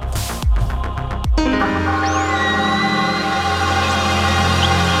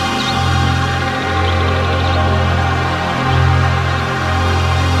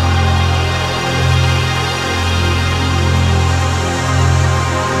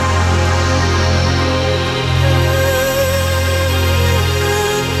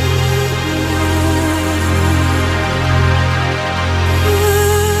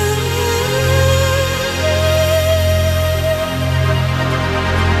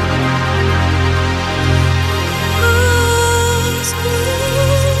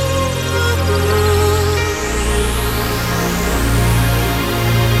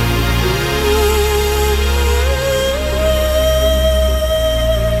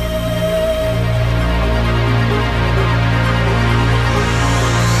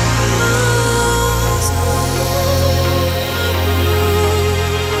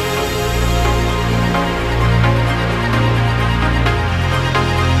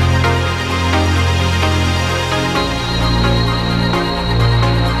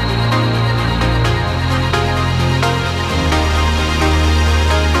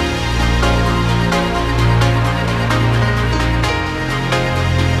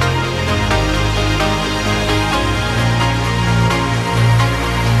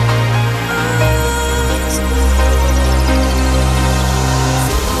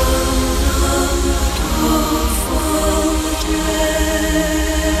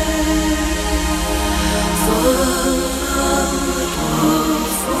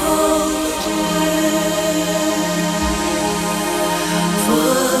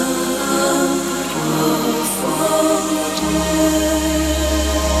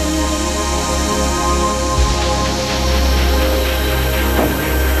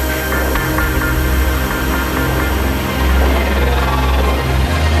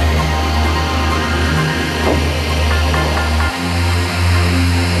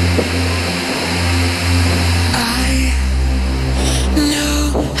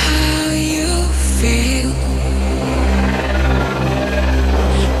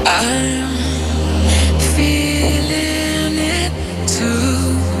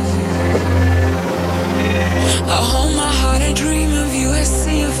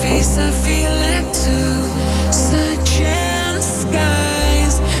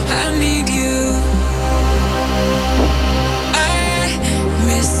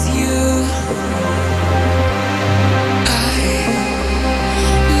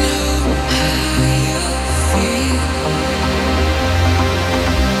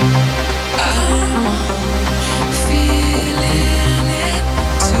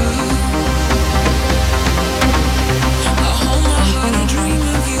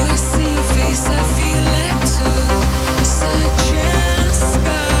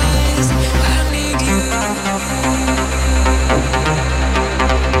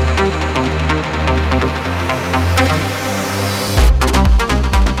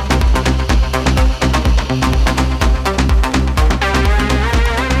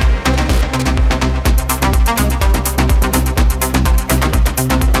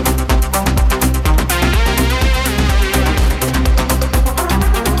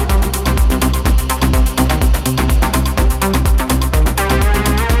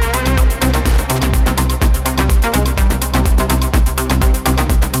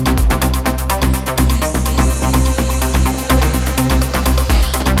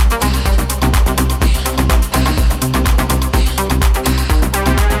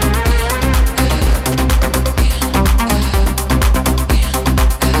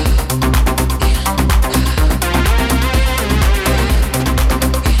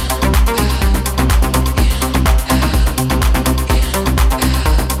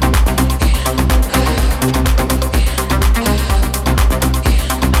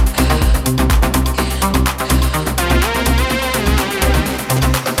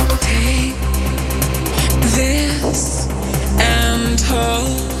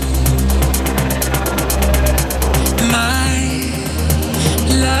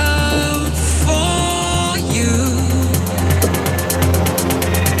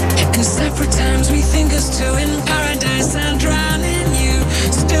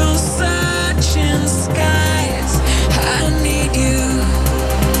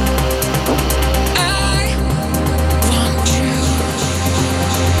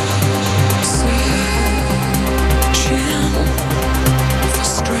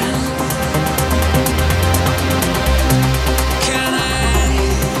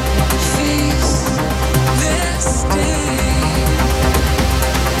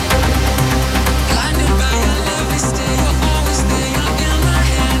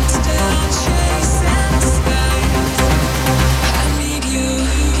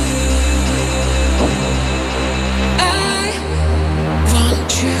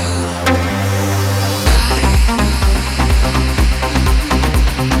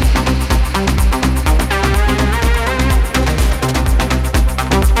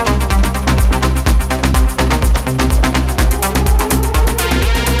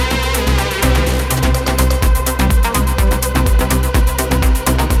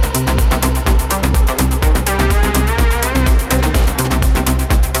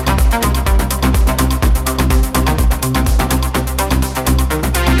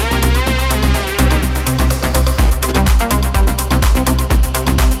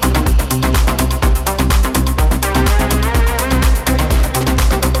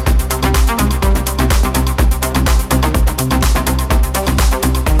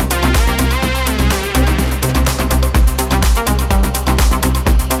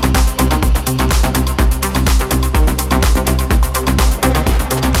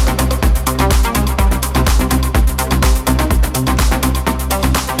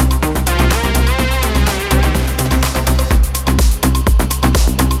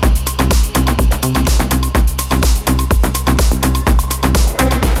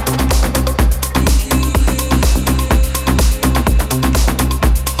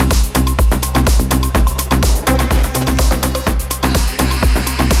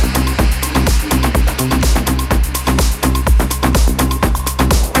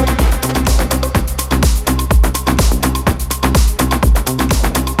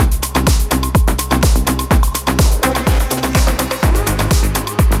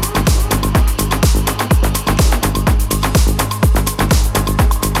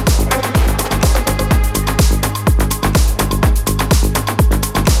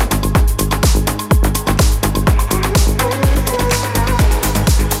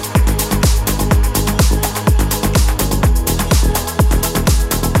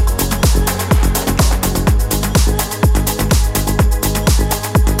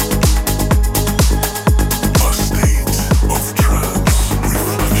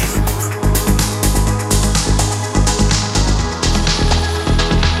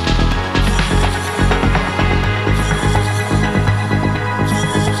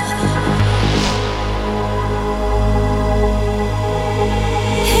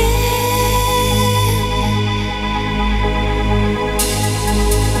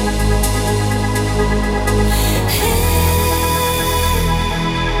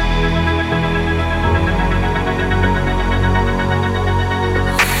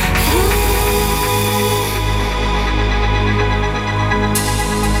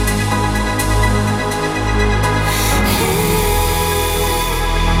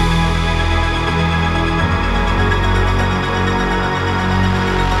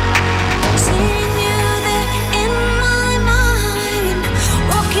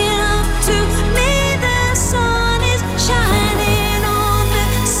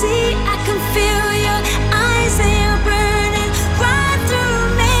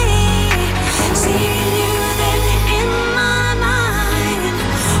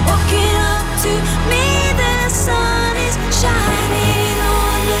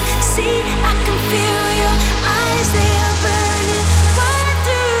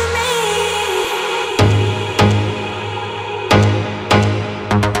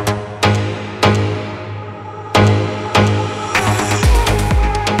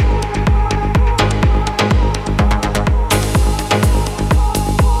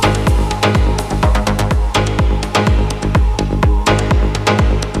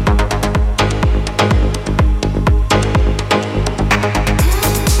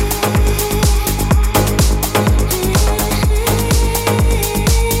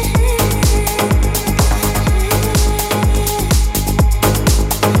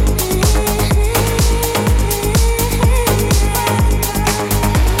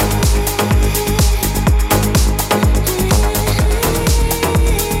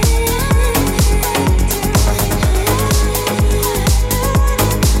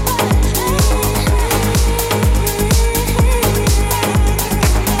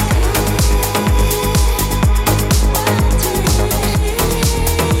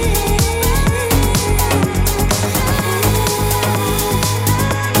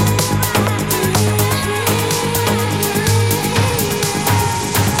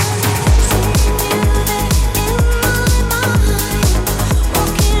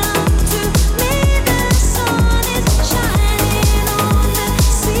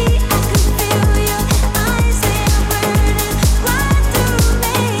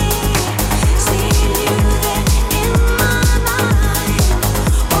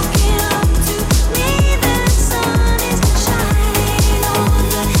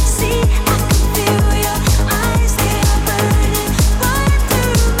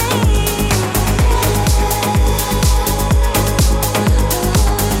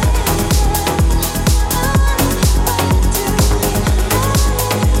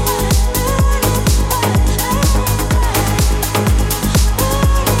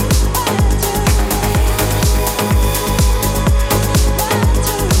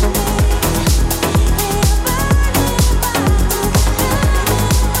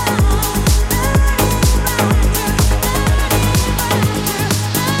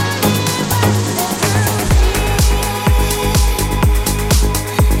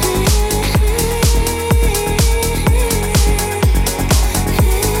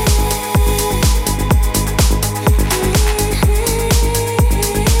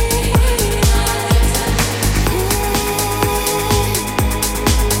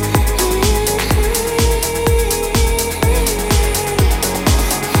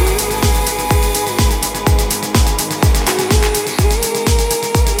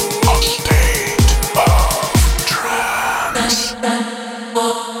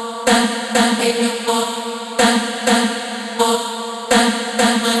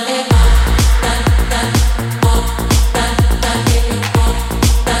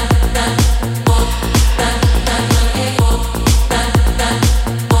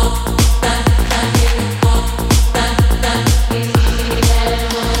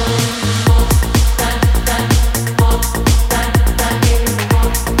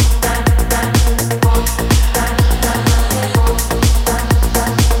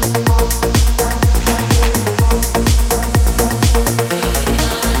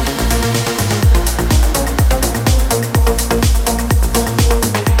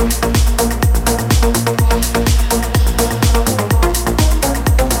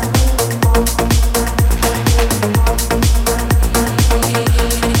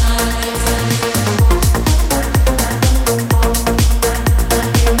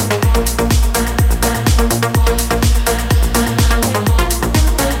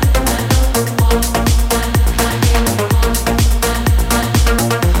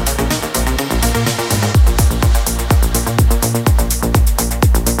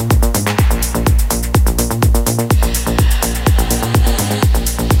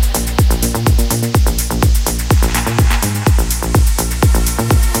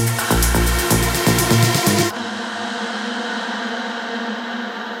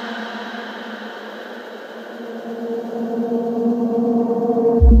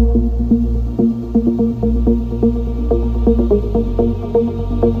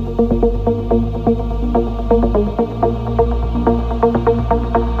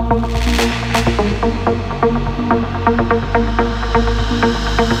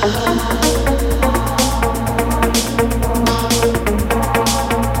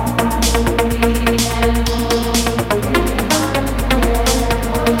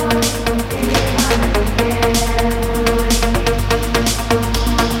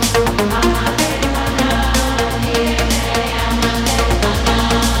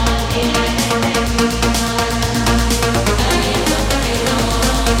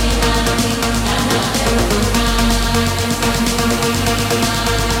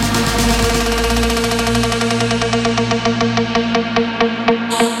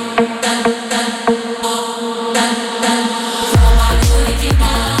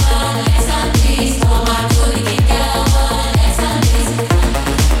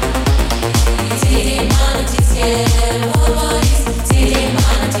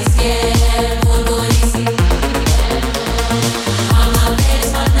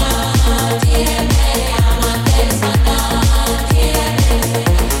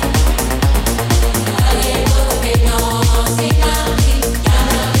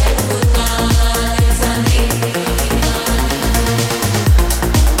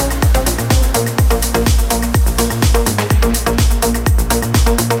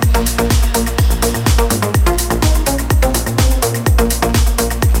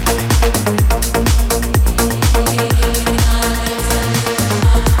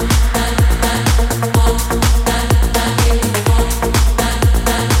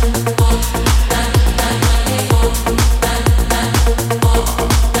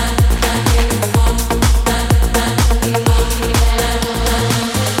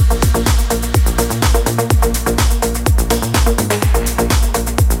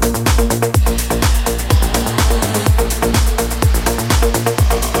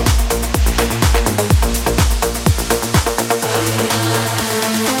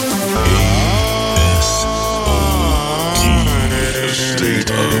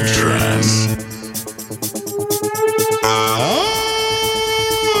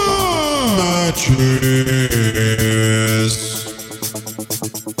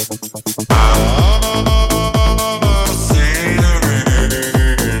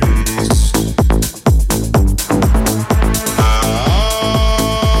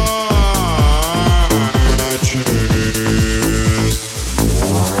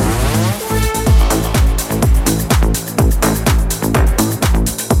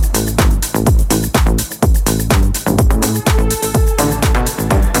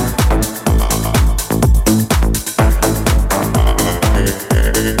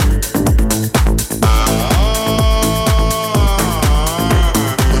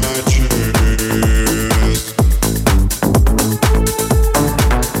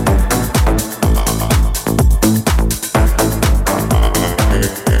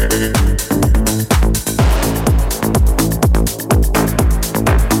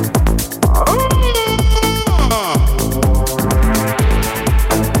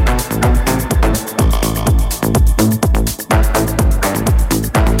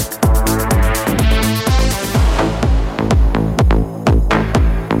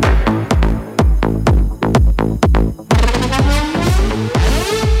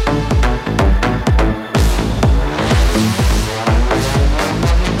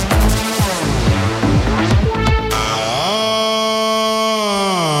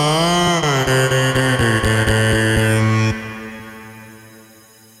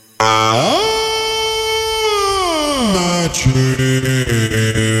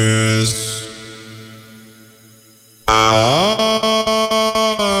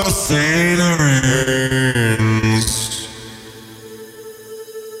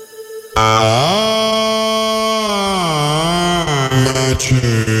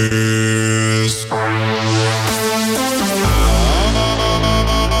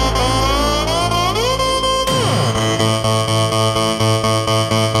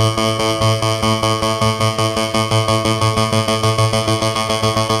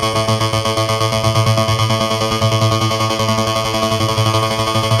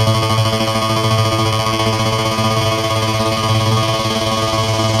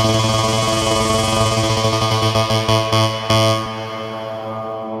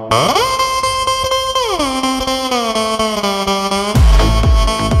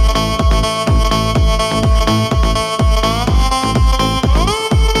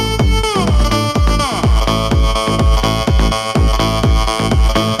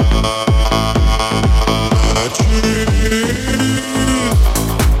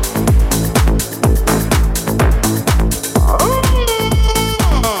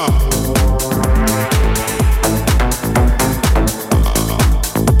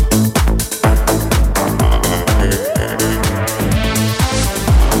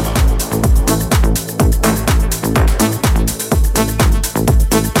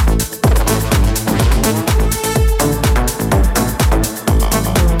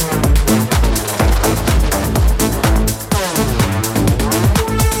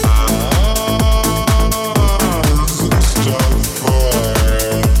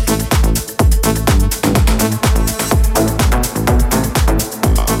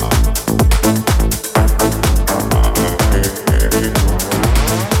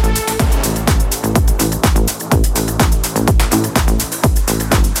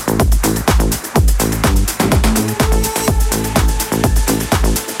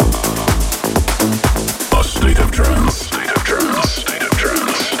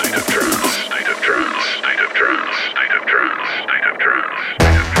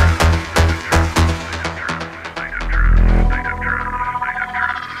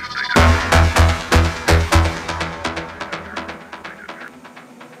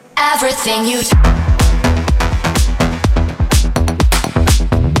 Everything you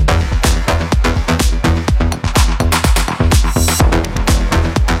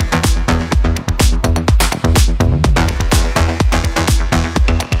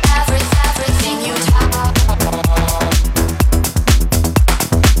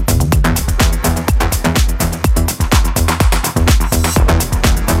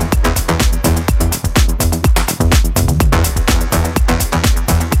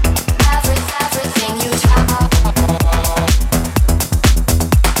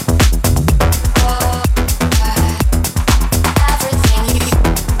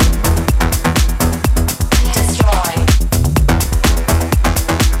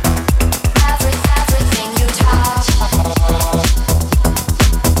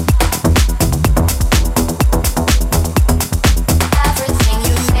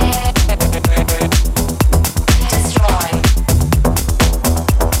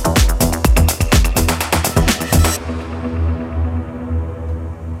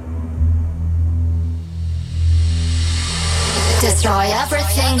destroy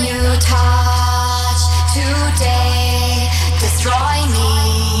everything you touch today. Destroy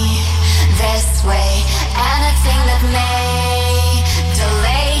me this way. Anything that may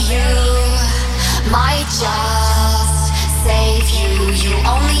delay you might just save you. You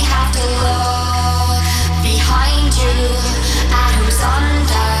only have to look behind you at who's underlined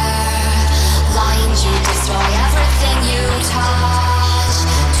you. Destroy everything you touch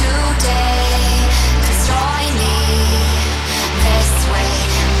today. Destroy me this way.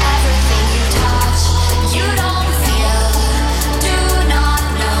 Everything you touch, you don't feel, do not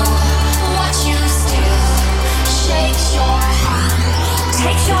know what you steal. Shake your hand,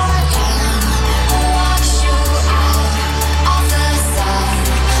 take your hand, walk you out of the sun.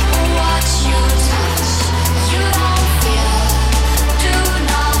 What you touch, you don't feel, do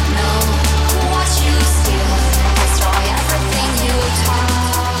not know what you steal. Destroy everything you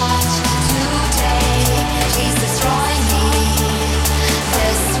touch today. Please destroy me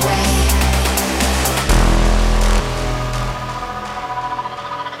this way.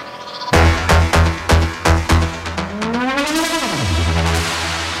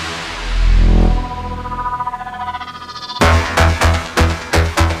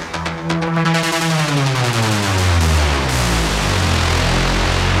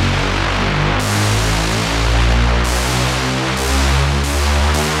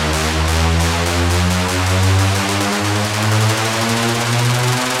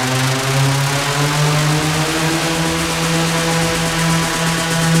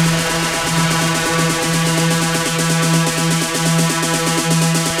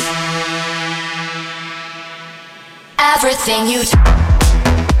 Everything you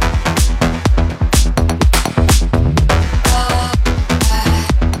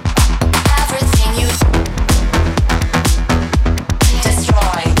everything you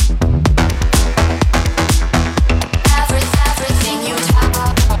destroy. Everything you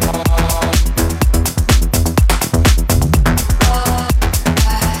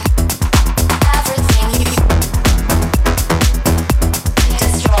everything you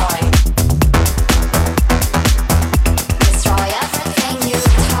destroy. Destroy everything.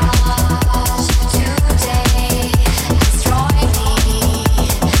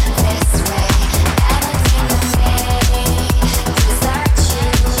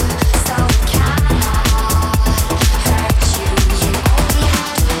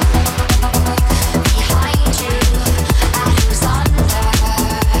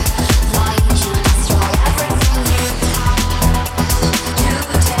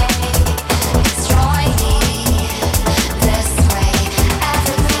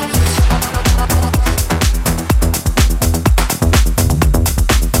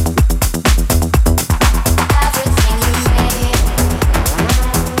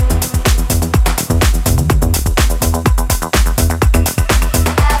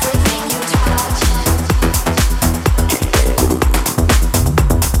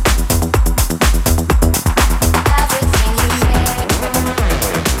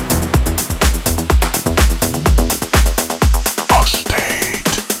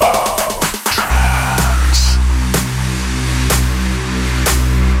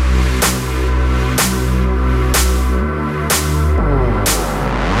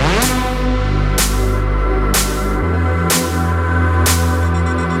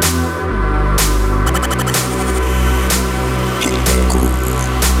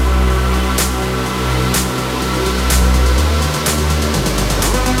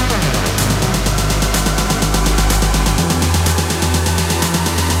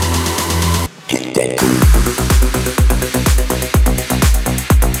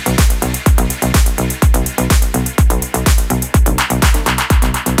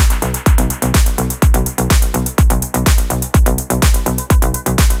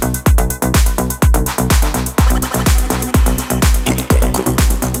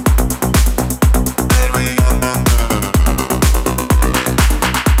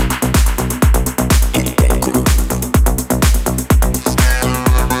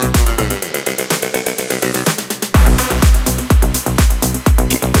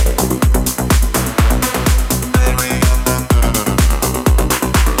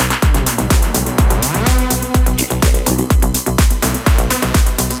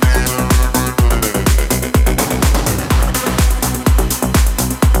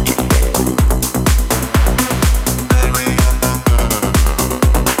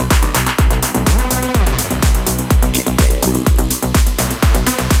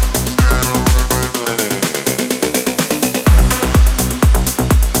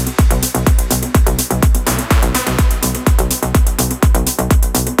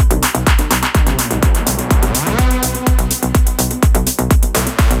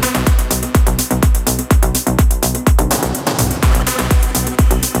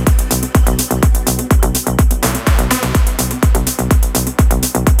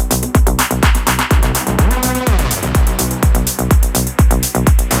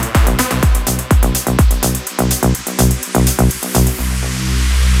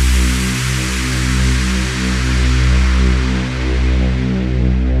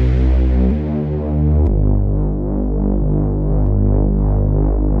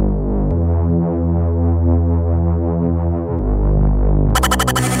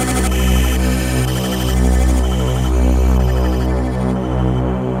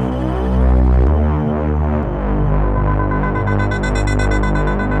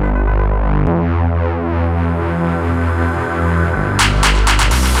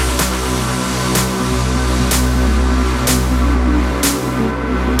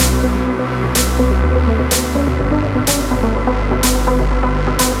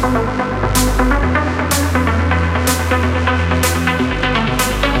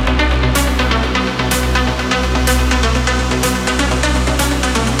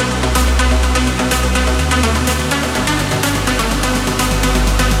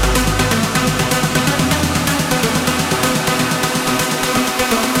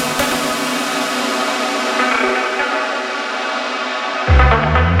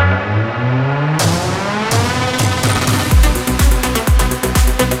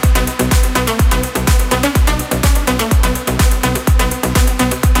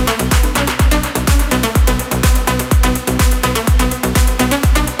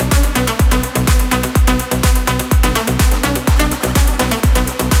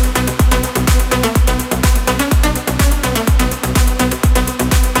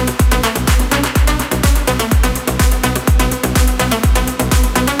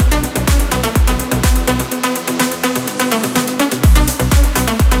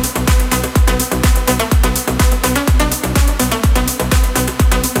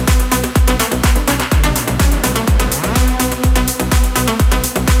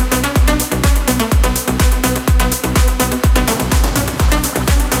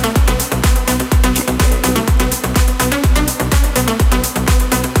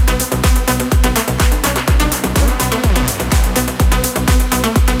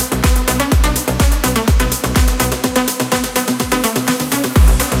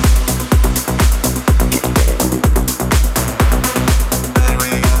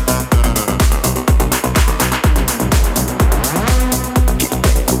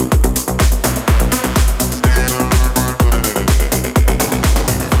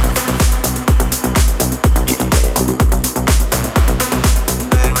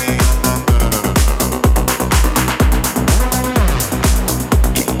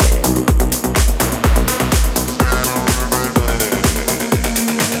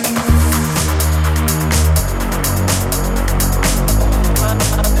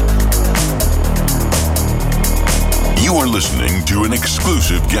 listening to an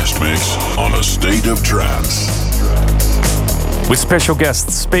exclusive guest mix on A State of Trance. With special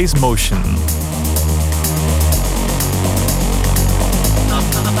guest Space Motion.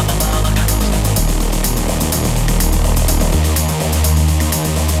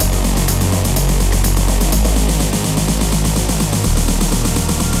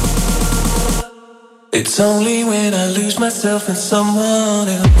 It's only when I lose myself in someone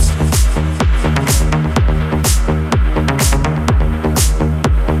else.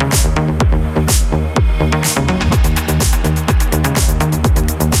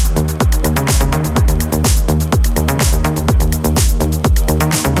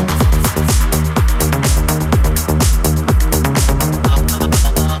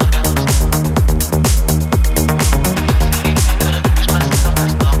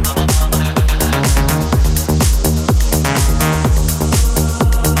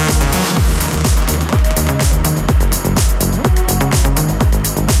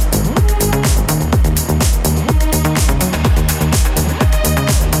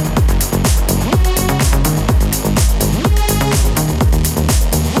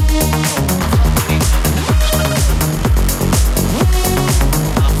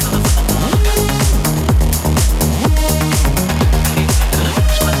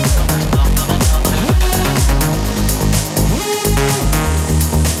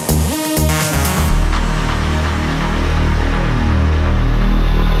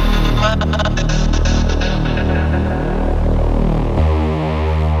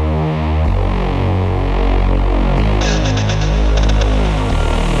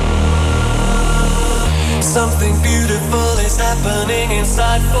 Something beautiful is happening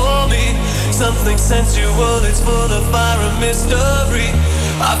inside for me. Something sensual, it's full of fire and mystery.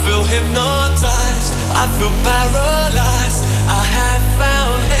 I feel hypnotized, I feel paralyzed. I have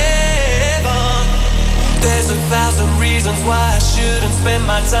found heaven. There's 1,000 reasons why I shouldn't spend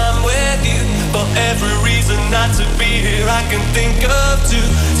my time with you. For every reason not to be here I can think of to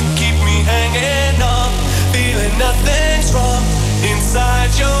keep me hanging on. Feeling nothing's wrong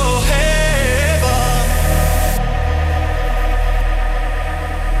inside your head.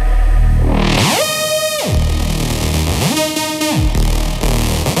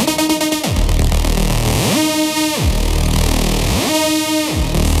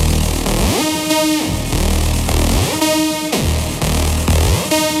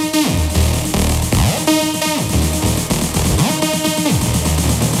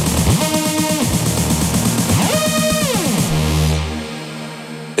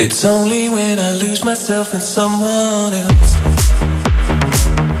 It's only when I lose myself in someone else.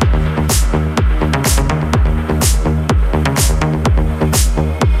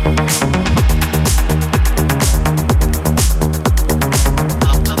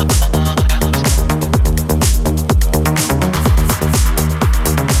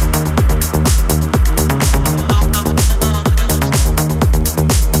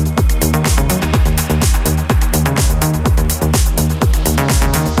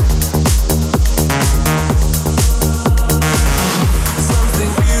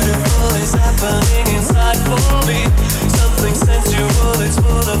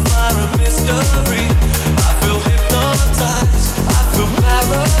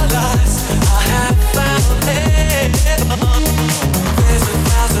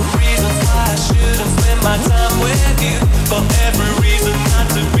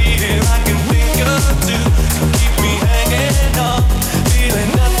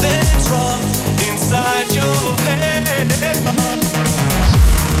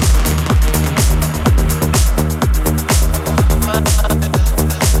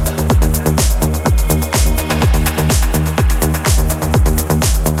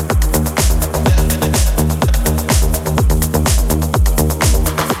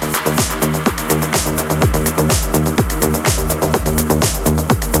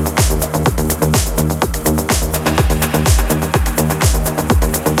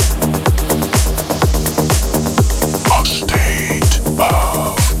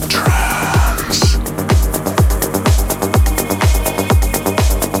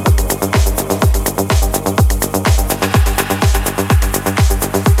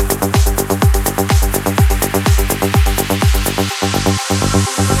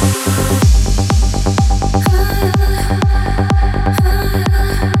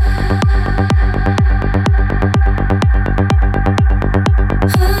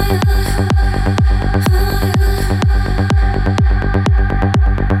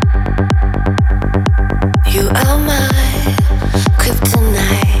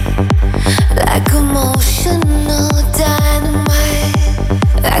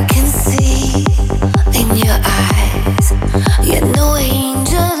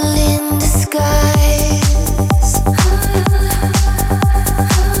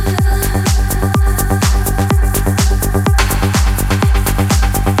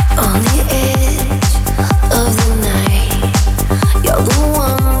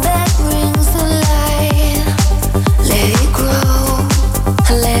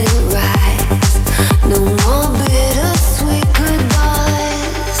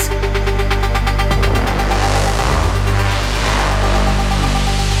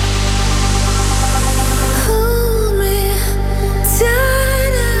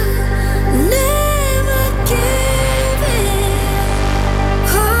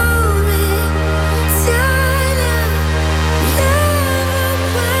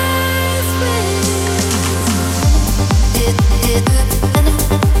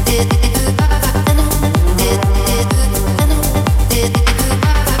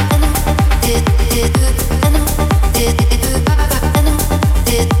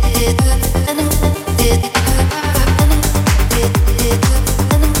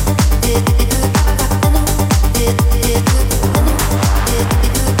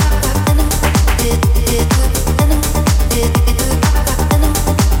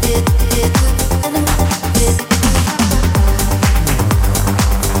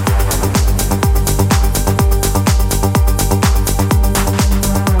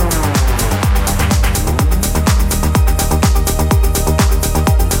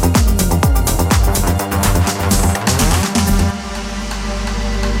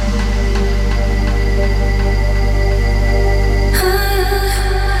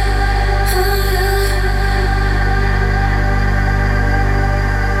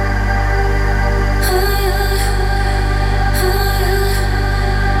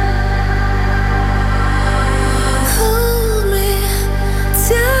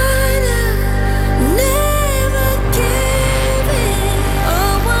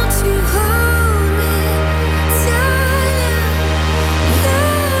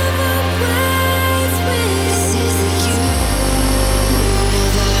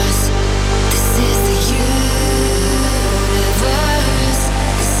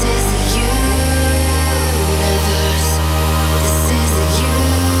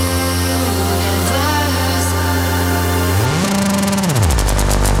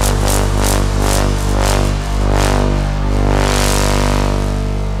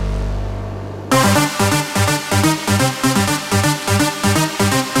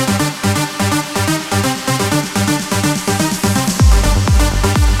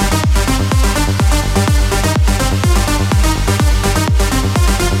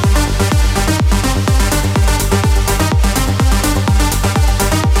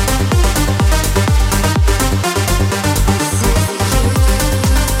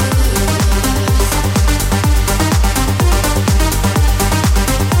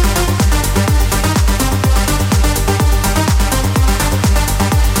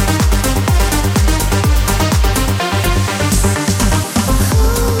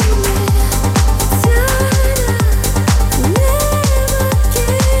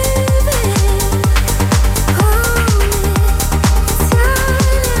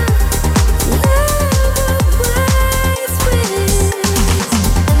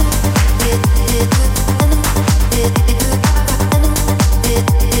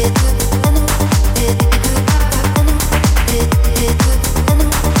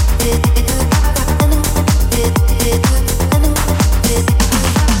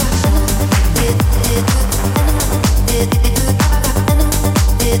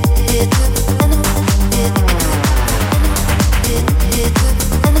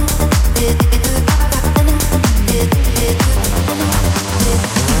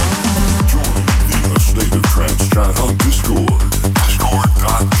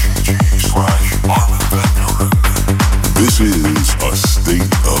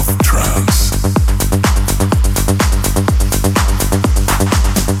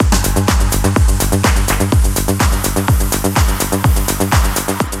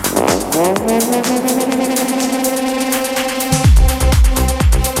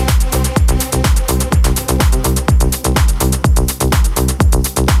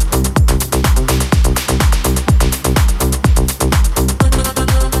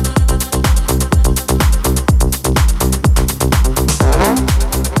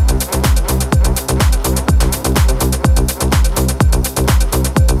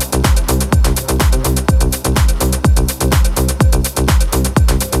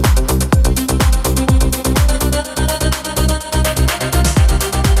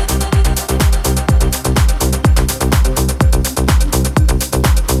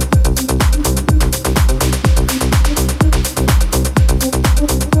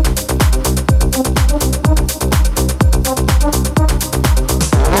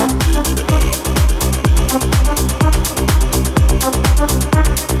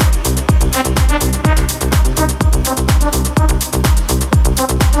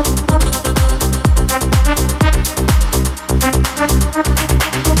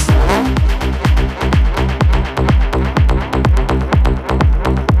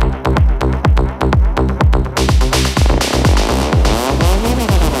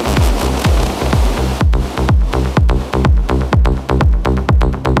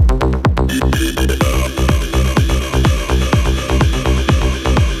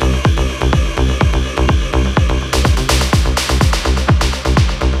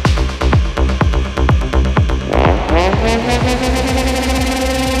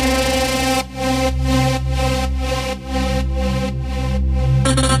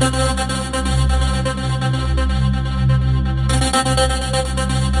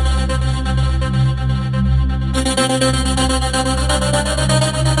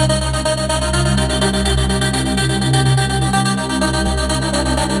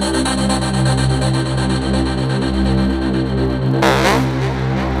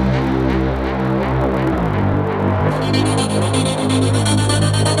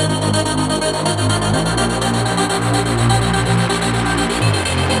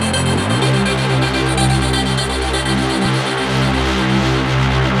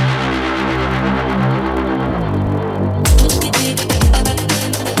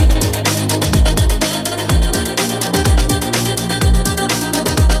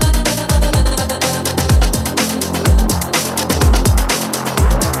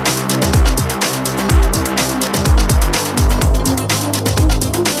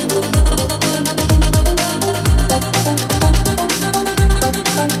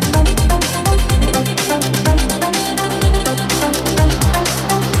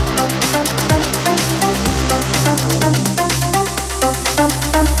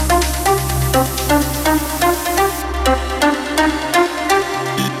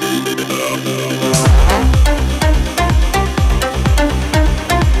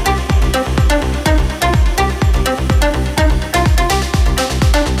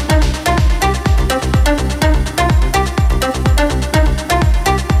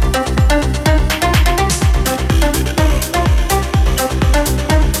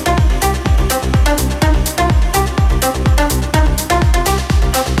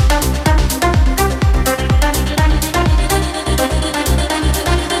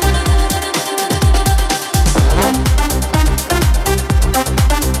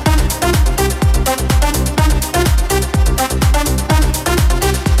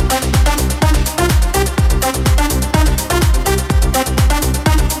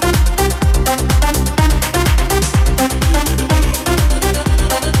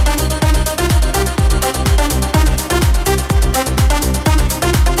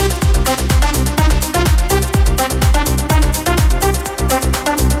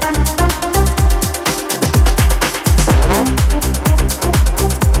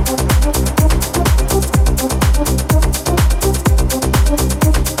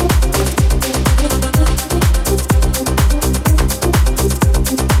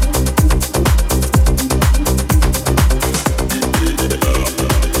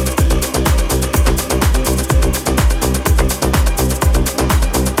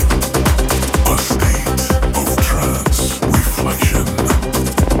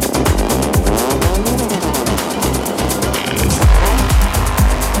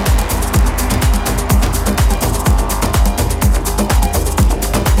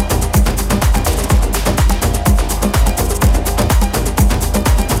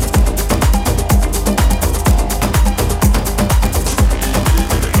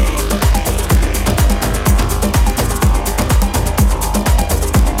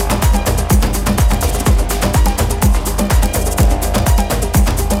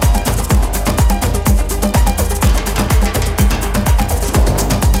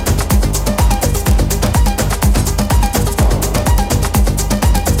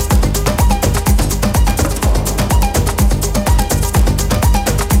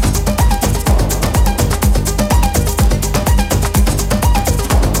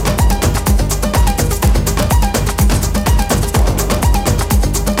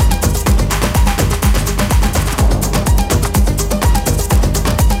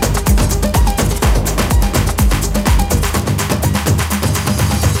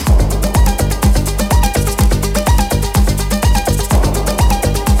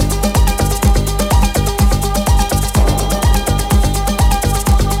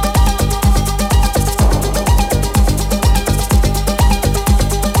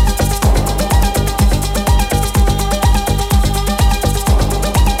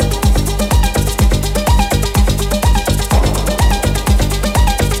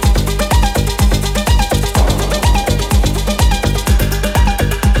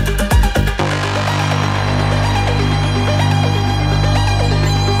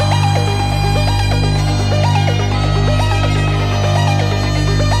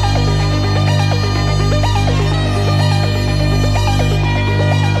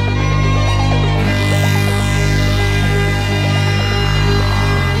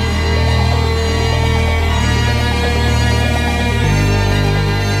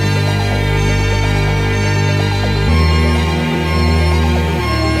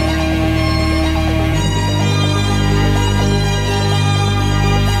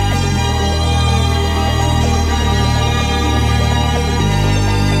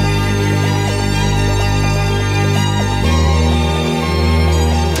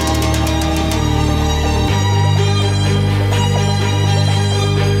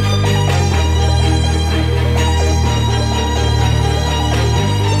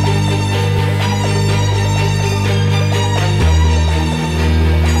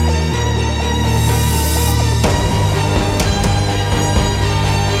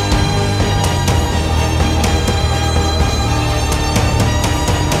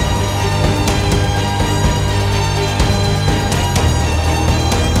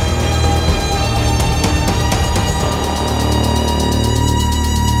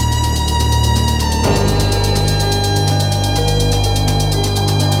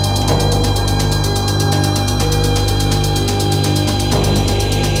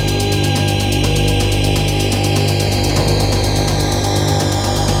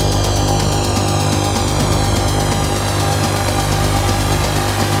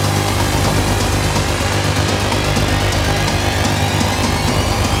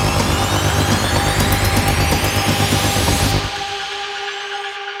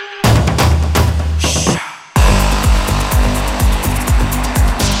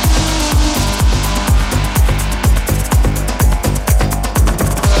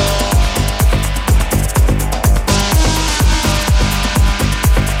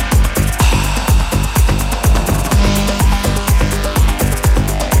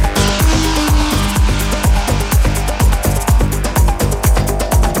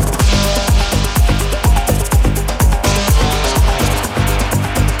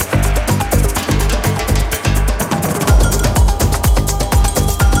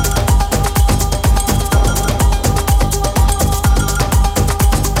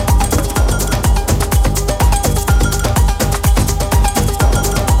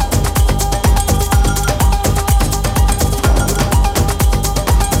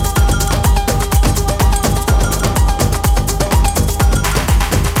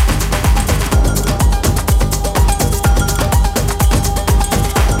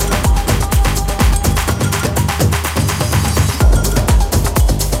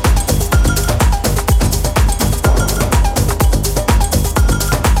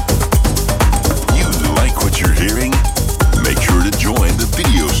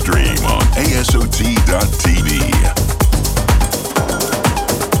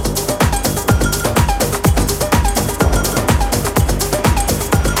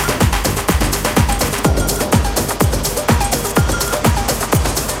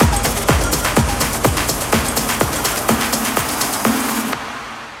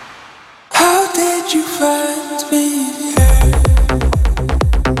 find me?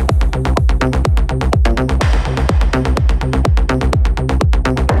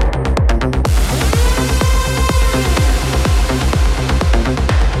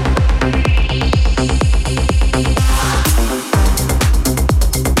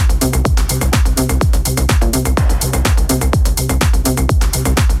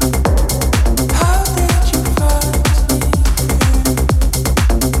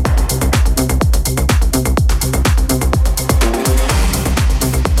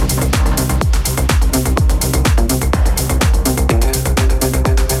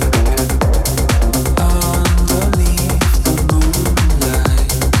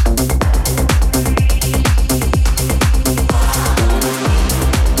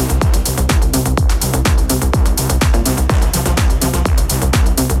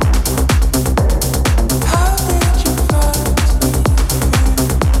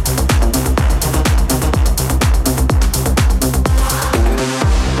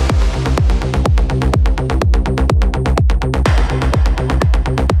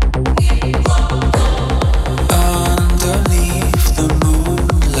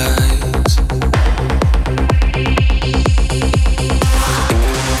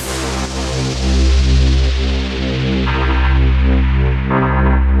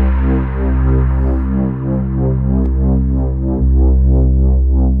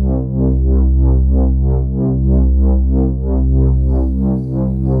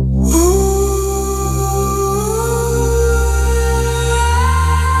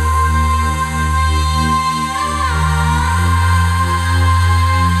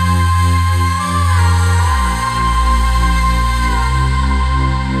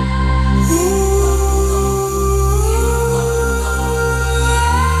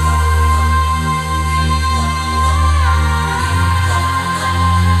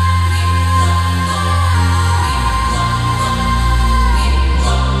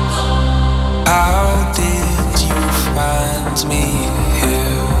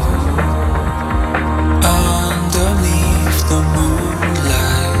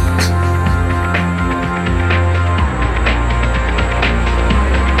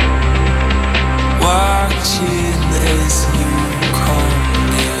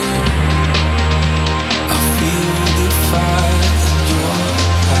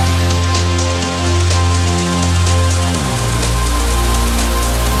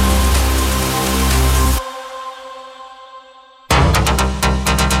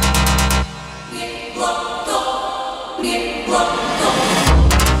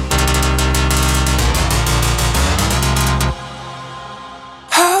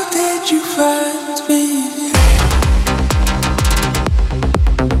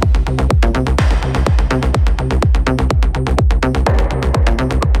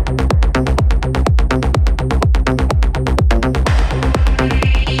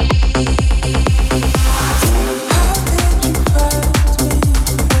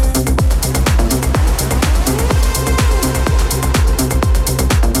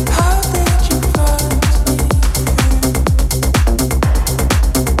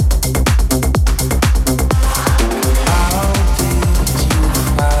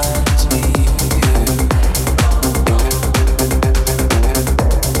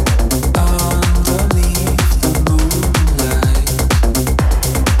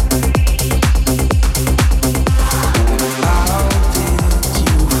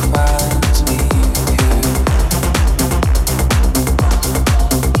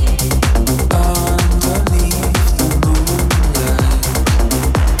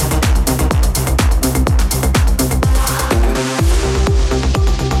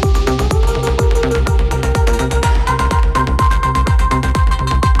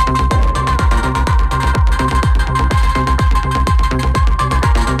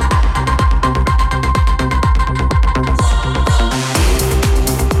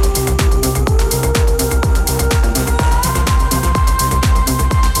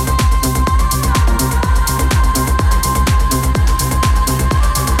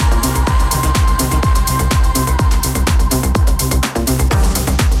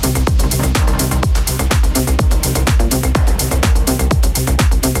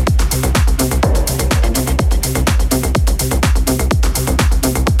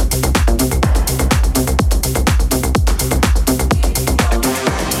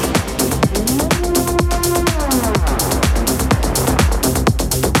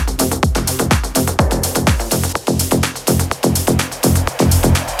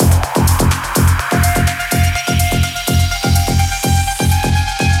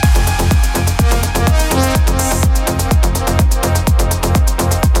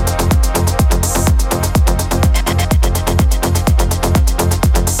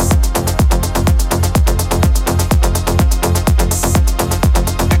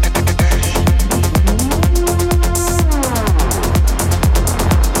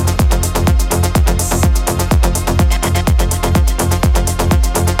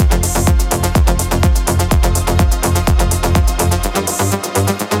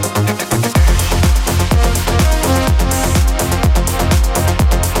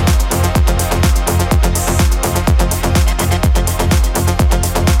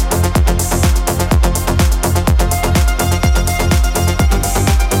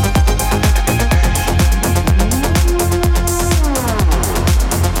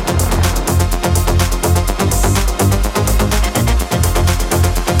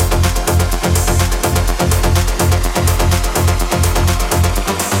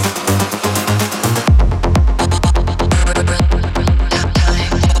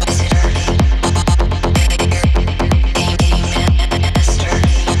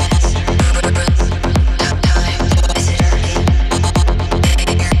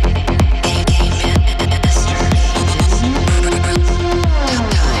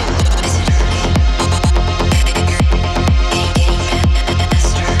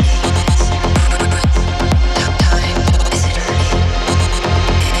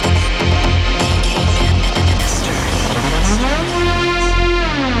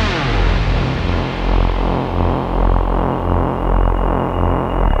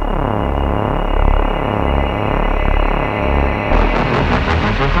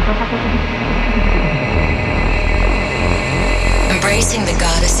 Embracing the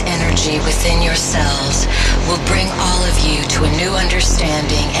goddess energy within yourselves will bring all of you to a new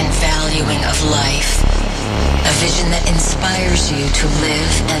understanding and valuing of life. A vision that inspires you to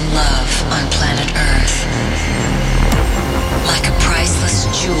live and love on planet Earth. Like a priceless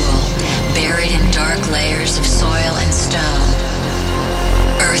jewel buried in dark layers of soil and stone,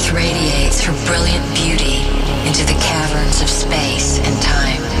 Earth radiates her brilliant beauty into the caverns of space and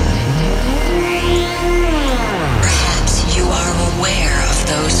time. Perhaps you are aware of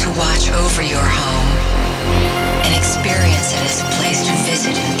those who watch over your home and experience it as a place to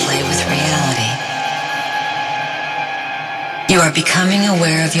visit and play with reality. You are becoming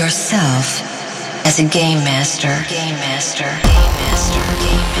aware of yourself as a game master. Game master. Game master.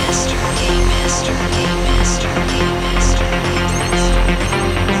 Game master. Game master. Game master. Game master.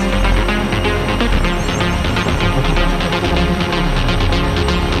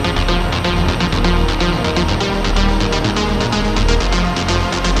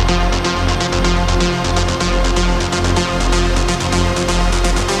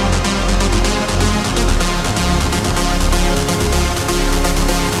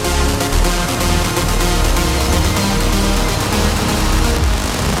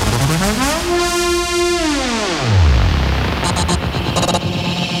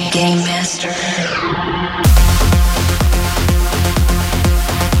 Game master.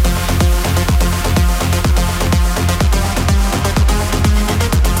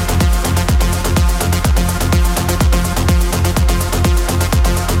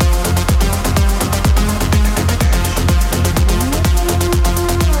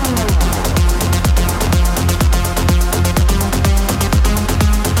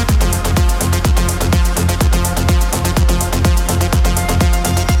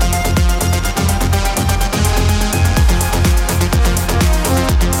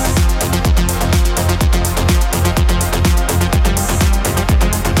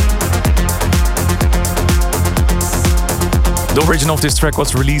 The original of this track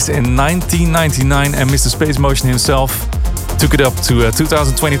was released in 1999 and Mr. Space Motion himself took it up to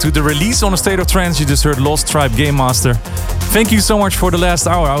 2022. The release on A State of Trance, you just heard Lost Tribe Game Master. Thank you so much for the last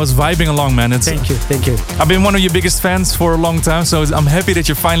hour. I was vibing along, man. Thank you. I've been one of your biggest fans for a long time, so I'm happy that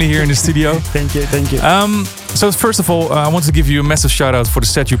you're finally here in the studio. Thank you. So first of all, I want to give you a massive shout out for the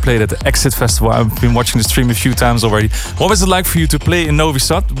set you played at the Exit Festival. I've been watching the stream a few times already. What was it like for you to play in Novi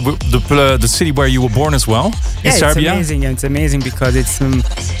Sad, the city where you were born as well, in Serbia? It's amazing because it's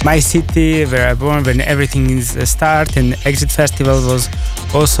my city where I born, when everything is start, and Exit Festival was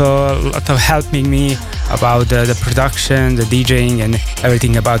also a lot of helping me about the production, the DJing, and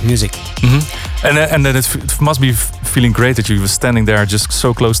everything about music. Mm-hmm. And then it must be feeling great that you were standing there just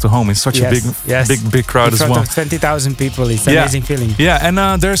so close to home in such a big crowd as well. In front of 20,000 people, it's an amazing feeling. Yeah,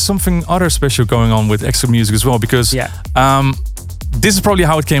 and there's something other special going on with Extra Music as well, because this is probably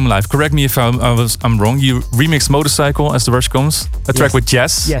how it came alive. Correct me if I'm wrong. You remixed Motorcycle, As the Rush Comes, a track with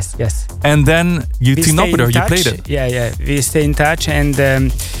Jess. Yes. And then you teamed up with her, you played it. Yeah. We stay in touch, and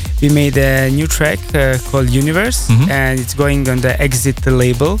we made a new track called Universe, and it's going on the Exit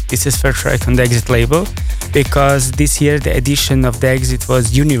label. This is first track on the Exit label, because this year the edition of the Exit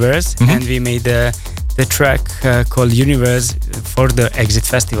was Universe, and we made the track called Universe for the Exit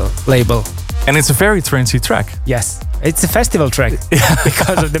Festival label. And it's a very trancey track. Yes, it's a festival track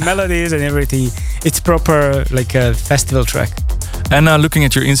because of the melodies and everything. It's proper like a festival track. And looking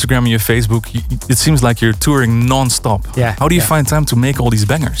at your Instagram and your Facebook, it seems like you're touring non-stop. Yeah. How do you find time to make all these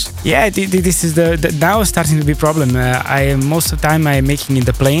bangers? Yeah, this is the now starting to be a problem. Most of the time I'm making in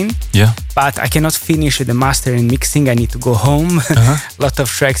the plane. Yeah. But I cannot finish the master and mixing. I need to go home. A lot of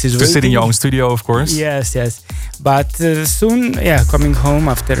tracks is waiting. To sit in your own studio, of course. Yes. But soon, coming home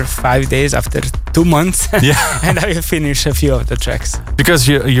after 5 days, after 2 months, and I will finish a few of the tracks. Because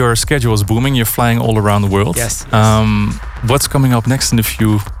your schedule is booming, you're flying all around the world. Yes. What's coming up next in a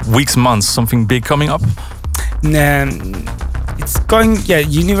few weeks, months? Something big coming up? It's going,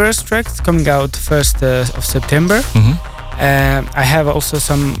 Universe tracks coming out 1st of September. I have also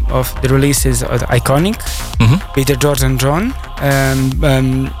some of the releases of Iconic, Peter George and John.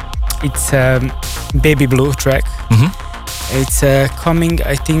 It's Baby Blue track. It's coming,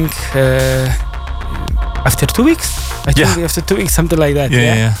 I think, after 2 weeks. I think after 2 weeks, something like that.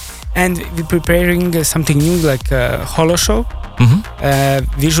 Yeah. And we're preparing something new, like a holo show.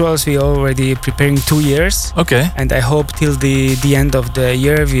 Visuals we already preparing 2 years. Okay. And I hope till the end of the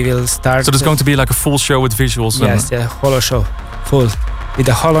year we will start. So there's going to be like a full show with visuals. Yes, the holo show, full with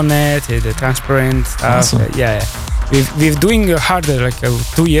the HoloNet, with the transparent stuff. Awesome. We're doing harder, like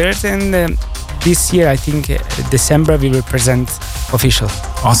 2 years, and this year I think December we will present official.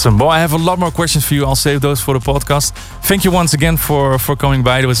 Awesome. Well, I have a lot more questions for you. I'll save those for the podcast. Thank you once again for coming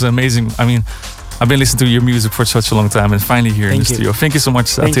by. It was amazing. I mean, I've been listening to your music for such a long time, and finally here in the studio. Thank you so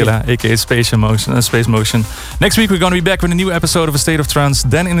much, Attila, aka Space Motion. Next week we're going to be back with a new episode of A State of Trance.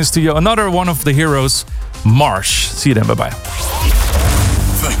 Then in the studio, another one of the heroes, Marsh. See you then. Bye bye.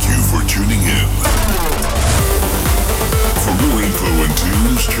 Thank you for tuning in. For more info and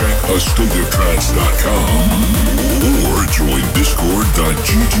tunes, check astateoftrance.com or join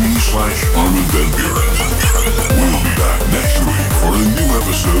discord.gg/Armin van Buren. We'll be back next week for a new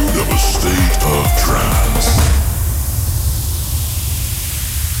episode of A State of Trance.